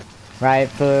memeing. Right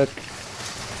foot.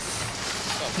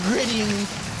 Gritting.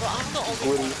 Bro, I'm the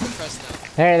only one to press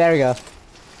now. There we go.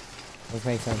 This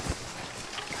makes sense.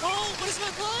 Oh, what is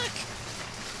my luck?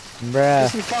 Bruh.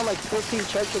 Jason found like 14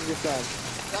 chug chugs this time.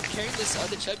 I'm carrying this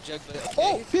other chug jug, but okay.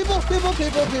 Oh, people.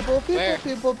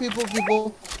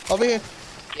 Over here.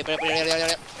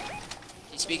 Yeah.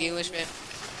 You speak English, man?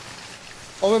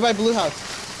 Over by Blue House.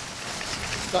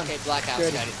 Done. Okay, Black House,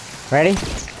 Good. got it. Ready?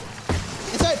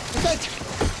 Inside.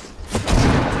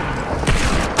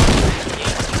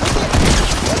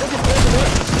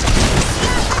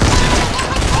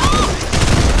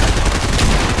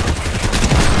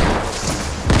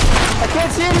 I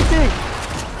can't see anything!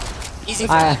 Easy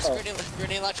Ah. flash,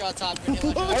 grenade launcher on top, grenade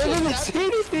launcher I didn't on even top. see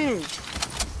anything!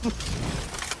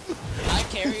 I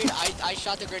carried, I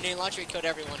shot the grenade launcher and killed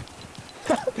everyone.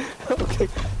 Okay.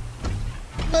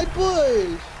 My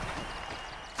bush.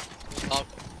 Oh.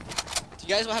 Do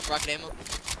you guys have rocket ammo?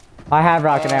 I have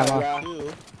rocket ammo. Yeah. Give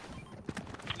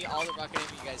me all the rocket ammo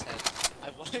you guys have. I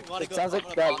want to It go. sounds I'm like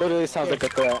gonna that bomb literally it. sounds like a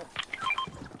threat.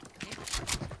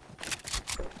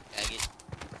 Bag it.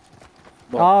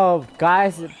 Oh,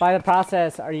 guys, by the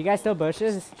process, are you guys still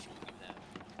bushes?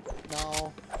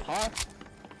 No. Huh?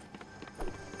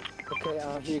 Okay,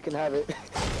 here you can have it.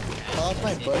 Oh, that's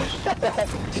my bush.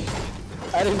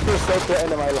 I didn't feel so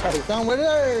threatened in my life. John, where did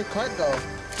our cart go?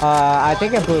 I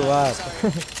think it blew up.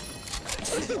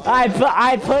 Sorry.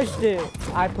 I pushed it.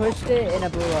 I pushed it and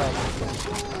it blew up.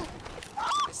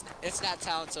 It's not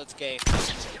town, so it's gay.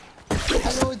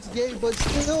 I know it's gay, but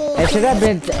still. It should have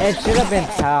been. It should have been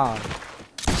town.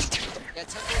 Yeah,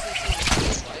 temple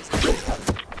is why is it?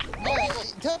 Yeah,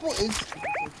 Temple is.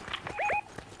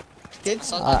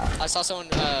 Kids? I saw someone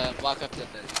walk up to the.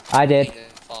 I did. thing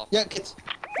and fall. Yeah, kids.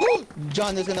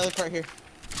 John, there's another cart here.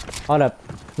 Hold up.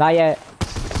 Not yet.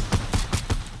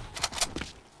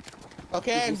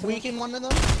 Okay, I weakened one of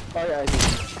them. Oh yeah, I do.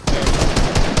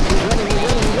 He's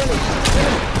running.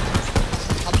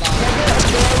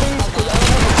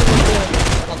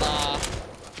 Allah.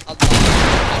 I did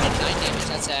 9 damage,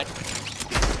 that's sad.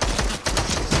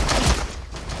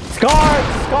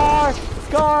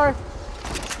 Scar!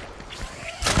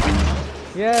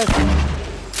 Yes.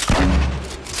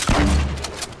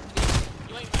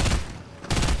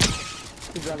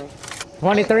 He's running.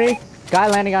 23. Guy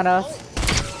landing on us.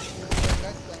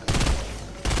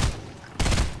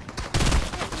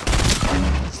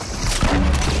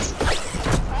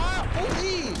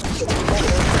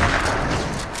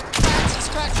 He's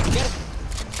cracked. Get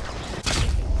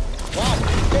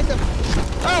him.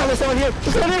 Oh, there's someone here.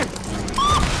 There's someone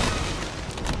here.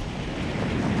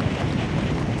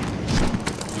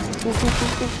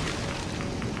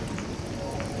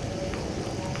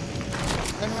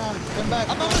 Turn around. Turn back.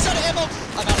 I'm almost out of ammo.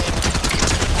 I'm out of ammo.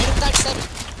 I hit him 97.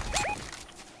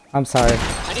 I'm sorry.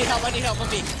 I need help on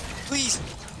me. Please.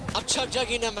 I'm chug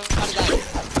jugging him out of that.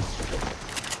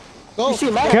 Go. You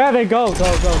see Mike? Kevin, go. Like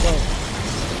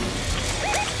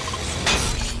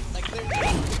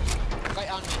literally.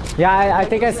 Right on me. Yeah, I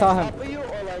think I saw him. For you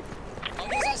or like? Oh,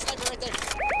 he's that sniper right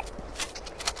there.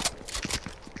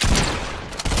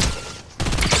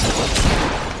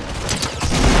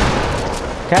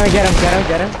 Kevin, get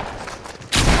him.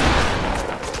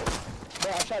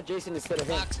 Bro, I shot Jason instead of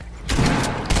him. Knocked.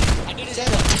 I need his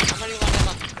ammo. I'm running low on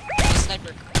ammo. He's a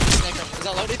sniper. Is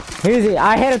that loaded? Easy.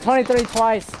 I hit him 23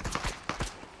 twice. He's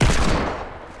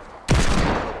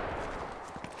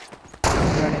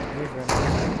running.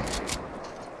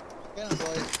 Get him,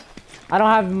 boys. I don't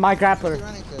have my grappler. Where's he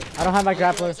running to? I don't have my All I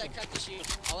know grappler. is I cracked the shield.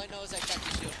 All I know is I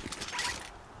cracked the shield.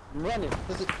 I'm running.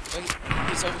 Where's it? Wait,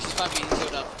 he's over. He's probably being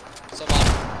killed up. So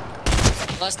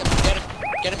bad. Blast him.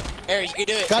 Get him. Eric, you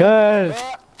can do it. Good.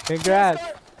 Congrats.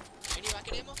 I need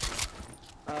rocket ammo.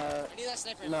 I need that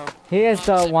sniper ammo. No. He is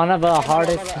the one of the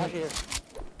hardest. Thank you.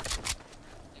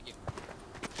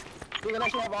 You can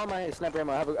actually have all my sniper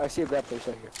ammo. I see a grappler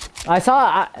right here. I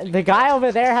saw the guy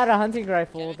over there had a hunting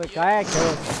rifle. The guy I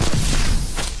killed.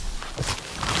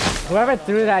 Whoever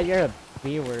threw that, you're a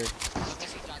B word.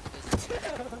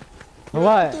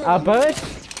 What? A bush?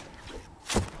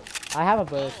 I have a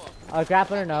bush. A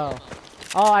grappler? No.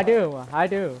 Oh, I do. God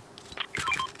damn it.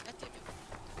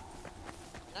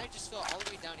 And I just fell all the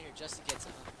way down here just to get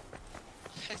some.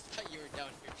 I thought you were down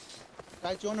here.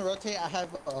 Guys, do you want to rotate? I have,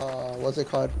 what's it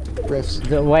called? Rifts.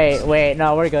 Wait.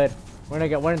 No, we're good. We're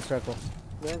in circle.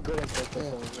 We're good at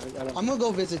circle, so I don't- I'm gonna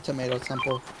go visit Tomato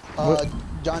Temple.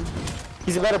 John,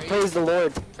 He's about to praise the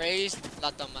Lord. Praise la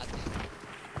tomate.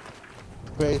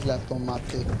 praise la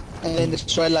tomate. And then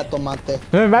destroy la tomate.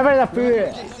 Remember the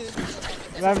food.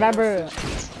 Remember.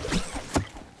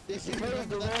 Praise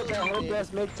the Lord that helped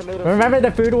us make tomato Remember the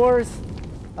food wars?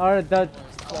 Or the.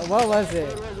 What was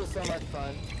it? soup. It was so much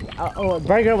fun.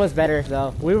 Burger was better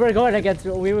though. We were going against.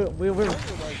 We were burger.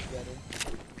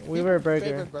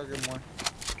 Favorite burger more.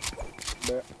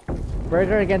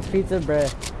 Burger against pizza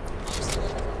bread.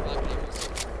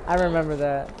 I remember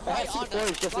that. Right on C4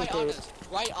 us. just in Right on case. us.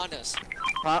 Right on us.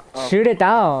 Huh? Oh. Shoot it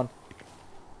down.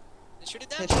 Shoot it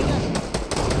down.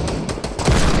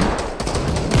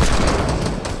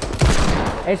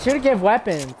 It should give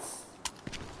weapons.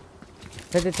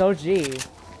 Cause it's OG.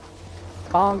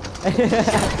 Bonk.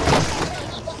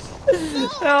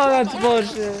 No, that's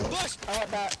bullshit. Bush. I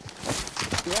want that.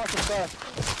 You want some stuff?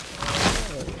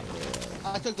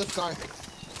 I took the scar.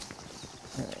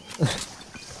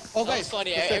 That was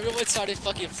funny. Everyone started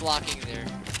fucking flocking there.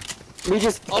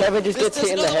 Kevin just gets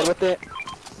hit in the head with it.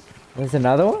 There's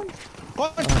another one?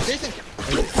 Oh, Jason.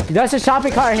 There's a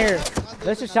shopping cart here.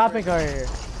 There's a shopping cart here.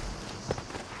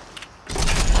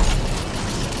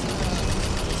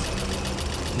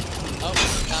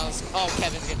 Oh,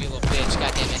 Kevin's gonna be a little bitch.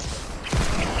 God damn it.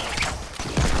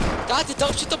 God,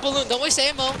 don't shoot the balloon. Don't waste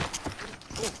ammo. Ooh,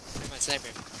 my sniper.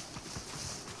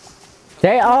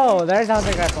 There's a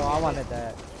hunting rifle. I wanted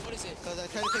that. What is it? Because I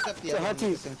tried to pick up the So other one at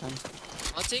Hunty. the same time.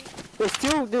 Hunting?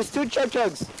 There's two chug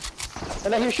chugs.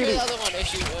 And I hear Shoot shooting. the other one.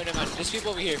 If you, oh, never mind. There's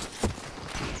people over here.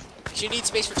 If you need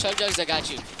space for chug jugs, I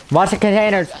got you. Watch the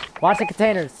containers. Watch the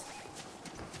containers.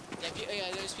 Yeah,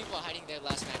 there's people hiding there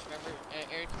last match. Remember,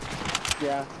 Eric?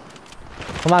 Yeah.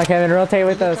 Come on, Kevin. Rotate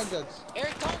with Chug us. jugs.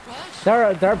 Eric, don't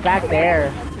rush. They're back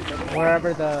there.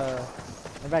 Wherever they're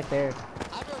back there.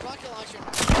 I have a rocket launcher.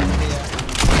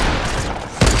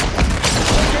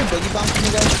 Okay, boogie bomb from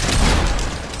you guys.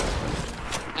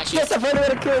 Actually, Yes, I found a way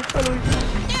to kill.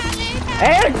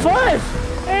 Eric, push!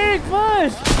 Eric,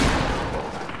 push!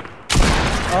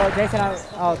 Oh, Jason,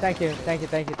 thank you.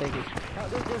 Oh,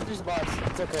 there's bots.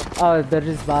 It's okay. Oh, they're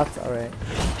just bots. Alright.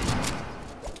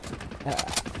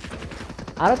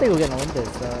 I don't think we're gonna win this,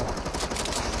 though.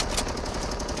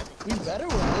 We better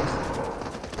win this.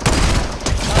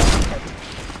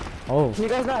 Oh. Can you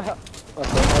guys not help?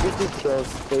 Okay, I just need kills,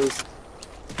 please.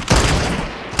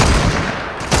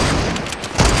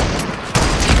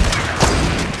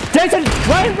 Jason,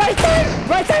 right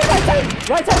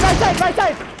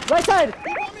side! Right side!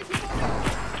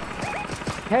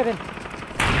 Kevin.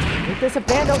 With this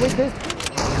abandon, with this.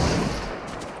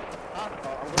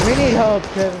 We need help,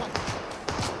 Kevin.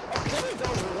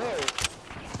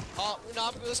 Oh,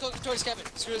 no, let's go towards Kevin.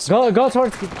 Go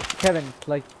towards Kevin.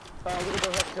 Like.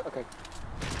 Okay.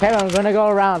 Kevin, I'm gonna go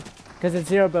around because it's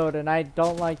zero build and I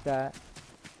don't like that.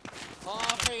 Oh,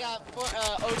 I forgot.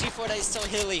 OG Fortnite is so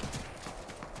hilly.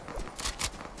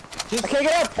 I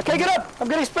can't get up. I'm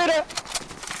getting sprayed up.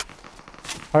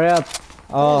 Hurry up.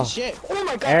 Oh, Holy shit. Oh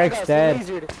my god. Eric's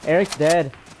dead. Eric's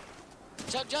dead.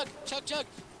 Chug.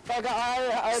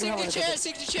 I already have one.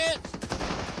 Signature.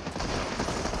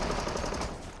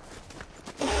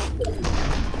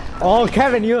 Oh,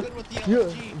 Kevin, you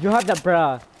have that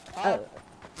bruh.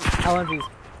 LMGs.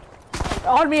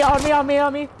 On me. Oh,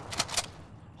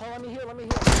 let me heal.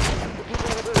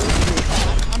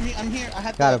 I'm here. I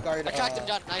have Got to him. guard. I cracked him,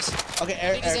 John. Nice. Okay,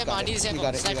 I need his Eric ammo. I got need his it. ammo. You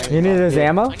got it. Sniper. You need his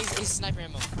ammo? I need his sniper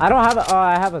ammo. I don't have. Oh,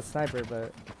 I have a sniper,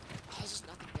 but. There's just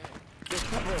nothing there.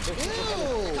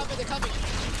 Ew. They're coming.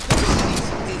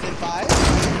 Season 5.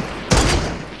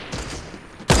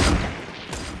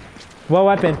 What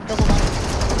weapon? Purple bottom.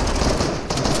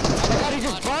 Oh my god, he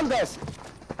just bombed us.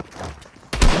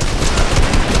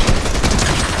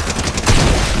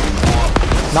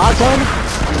 Knock one.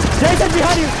 Jason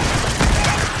behind you.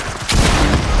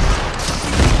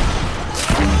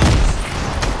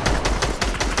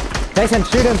 Jason,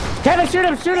 shoot him. Kevin, shoot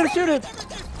him.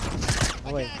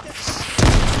 Oh, wait.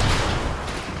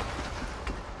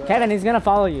 Kevin, he's gonna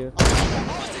follow you.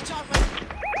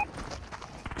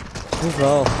 He's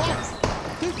low.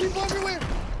 There's people everywhere.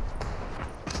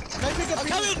 Can I pick up I'm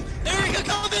coming. Eric, I'm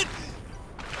coming.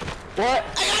 What?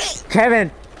 I got it. Kevin,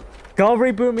 go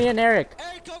reboot me and Eric.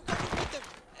 Eric, go with them.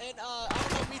 And I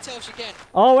don't know retail if you can.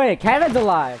 Oh wait, Kevin's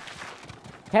alive.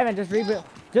 Kevin, just reboot.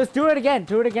 Just do it again.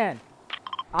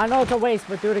 I know it's a waste,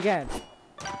 but do it again.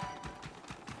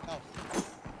 Oh.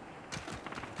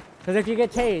 Because if you get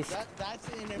chased, That's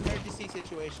an emergency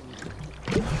situation.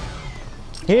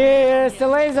 here's the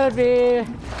laser beam.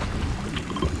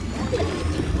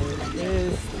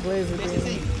 Here's the laser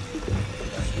beam.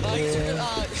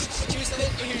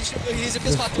 He's a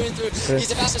piss pot through and through.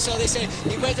 He's a bastard, so they say.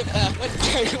 He went to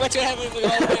heaven and we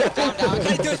all went down. I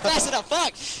can't do it fast enough.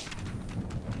 Fuck.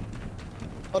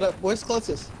 Hold up, where's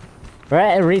closest?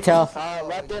 Right at retail.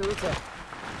 Right there, retail.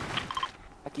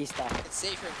 Aquí está. It's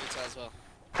safer in retail as well.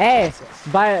 Hey,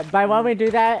 by when we do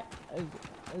that,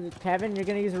 Kevin, you're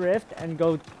gonna use a rift and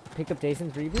go pick up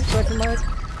Jason's reboot? Question mark.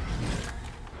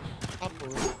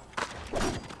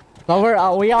 But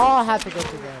we all have to go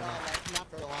together. Not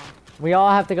for long. We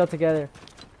all have to go together.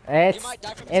 It's You might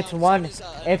die from it's zone. one. Zone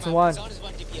is, It's one. Zone is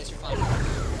 1 DPS. You're fine.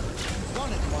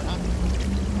 One is one, huh?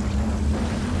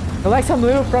 Collect some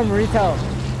loot from retail.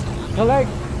 Collect.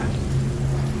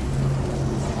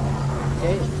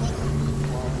 Okay.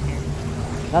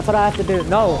 That's what I have to do.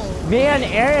 No, me and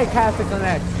Eric have to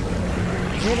connect.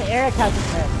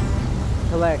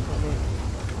 Collect.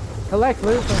 Collect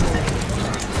loot from me.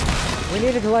 We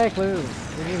need to collect loot.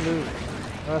 We need loot.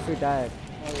 Or else we died.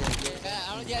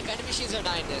 Vending machines are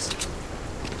 9 this.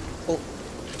 Oh.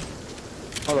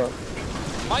 Hold on.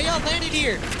 Why y'all landed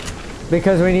here?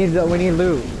 Because we need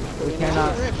loot. We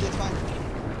cannot. Rift, it's fine.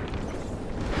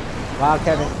 Wow, I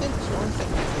Kevin. don't think Storm's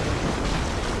taking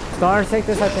this. Storm, take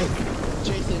this, I think.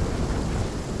 Jason.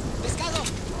 Let's go.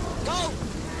 Go.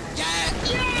 Yeah.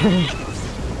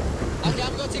 Okay,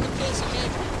 I'm gonna take a piss, okay?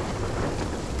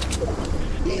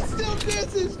 He still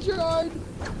misses, John.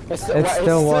 It's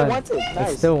still one. Nice.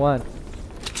 It's still one.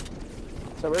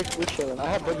 So we're chilling. I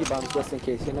have boogie bombs just in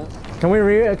case, you know? Can we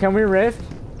rift?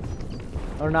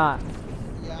 Or not?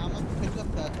 Yeah, I'm gonna pick up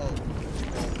that. Oh.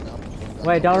 No.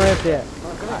 Wait, don't rift it.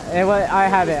 I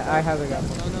have it. I have it. No,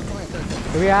 come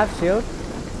here. Do we have shield?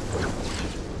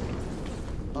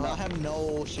 I have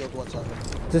no shield whatsoever.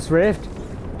 Just rift?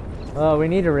 Oh, we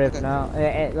need to rift Okay. now.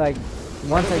 Like,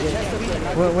 once I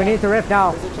get... We need to rift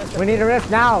now. We need to rift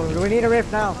now. We need to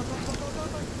rift now.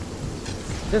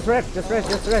 Just rift.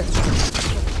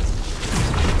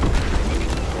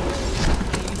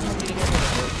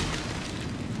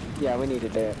 Yeah, we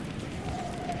needed that.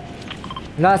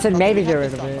 No, I said maybe get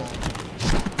rid of it.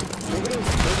 Maybe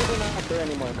they're not there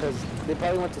anymore, because they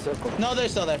probably went to circle. No, they're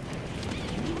still there.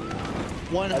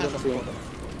 One I has a don't see it.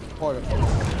 quarter.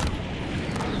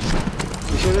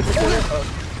 You sure it's a quarter?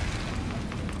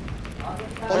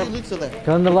 Oh, your loot's still there.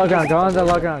 Go in the low ground.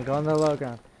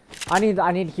 I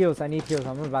need heals. I'm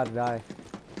about to die.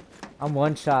 I'm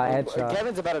one shot, headshot.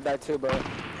 Kevin's about to die too, bro.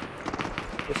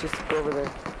 Let's just go over there.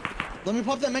 Let me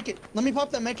pop that mech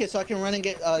it so I can run and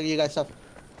get you guys stuff.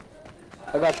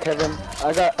 I got Kevin.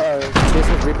 I got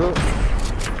Jason's reboot.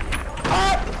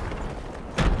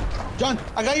 John,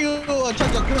 I got you a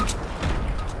charger. Come here.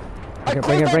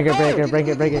 Break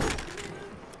it.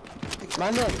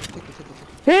 My man.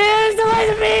 Here's the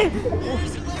laser beam!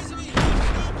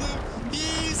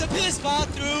 He's a piss ball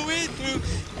through and through.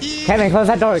 Kevin, close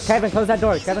that door. Kevin, close that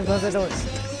door. About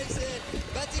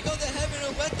to go to heaven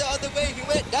and went the other way. He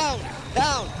went down.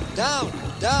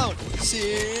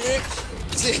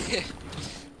 Sick.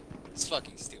 It's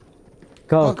fucking stupid.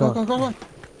 Go.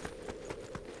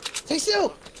 Stay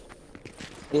still.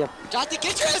 Yeah. Jonathan,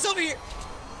 get your ass over here.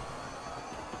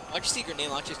 Watch your secret name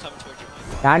launchers coming towards you.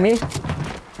 Got me?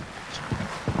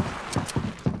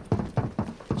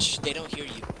 Shh, they don't hear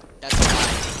you. That's a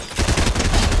lie.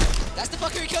 That's the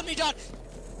fucker who killed me, John.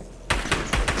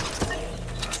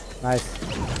 Nice.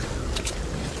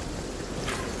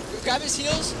 Grab his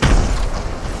heels.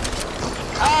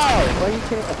 Ow! Why you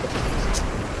can't?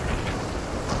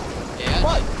 Yeah.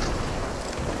 What?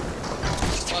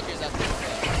 These fuckers up there.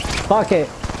 Fuck it.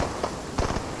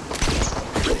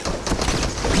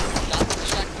 Not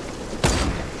distracted.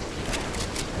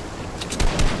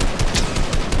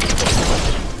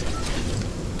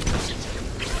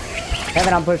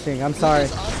 Kevin, I'm pushing. I'm sorry.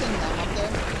 There's us and them up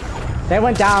there. They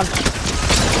went down.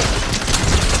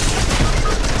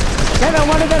 Kevin,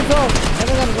 one of them go.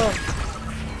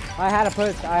 I had to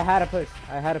push. I have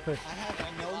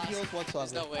no heals There's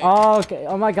whatsoever. no way. Oh, okay.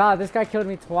 Oh my god, this guy killed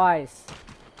me twice.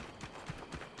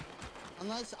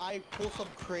 Unless I pull some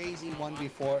crazy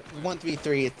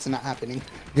 1v3, it's not happening.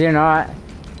 Do you not?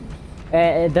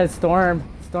 It does Storm.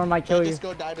 Storm might kill you. Just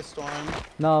go die to Storm.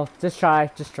 No, just try.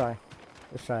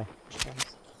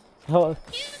 Oh,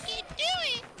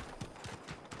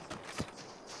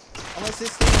 Unless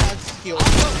this thing has heals.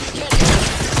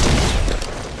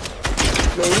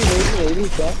 Maybe,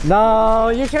 yeah. no,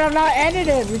 you should have not ended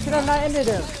him.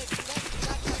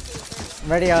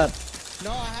 Ready up.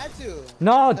 No, I had to.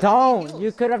 No, That's don't. heals.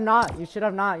 You could have not. You should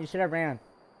have ran.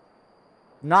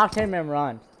 Knocked him and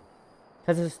run.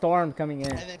 Because there's a storm coming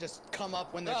in. And then just come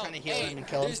up when they're No, trying to heal hey, him and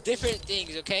kill him. there's different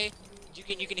things, okay? You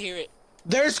can hear it.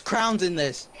 There's crowns in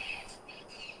this.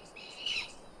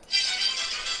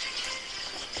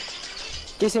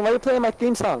 Jason, why are you playing my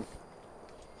theme song?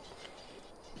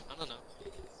 I don't know.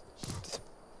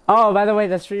 Oh, by the way,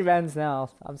 the stream ends now.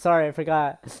 I'm sorry, I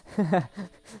forgot.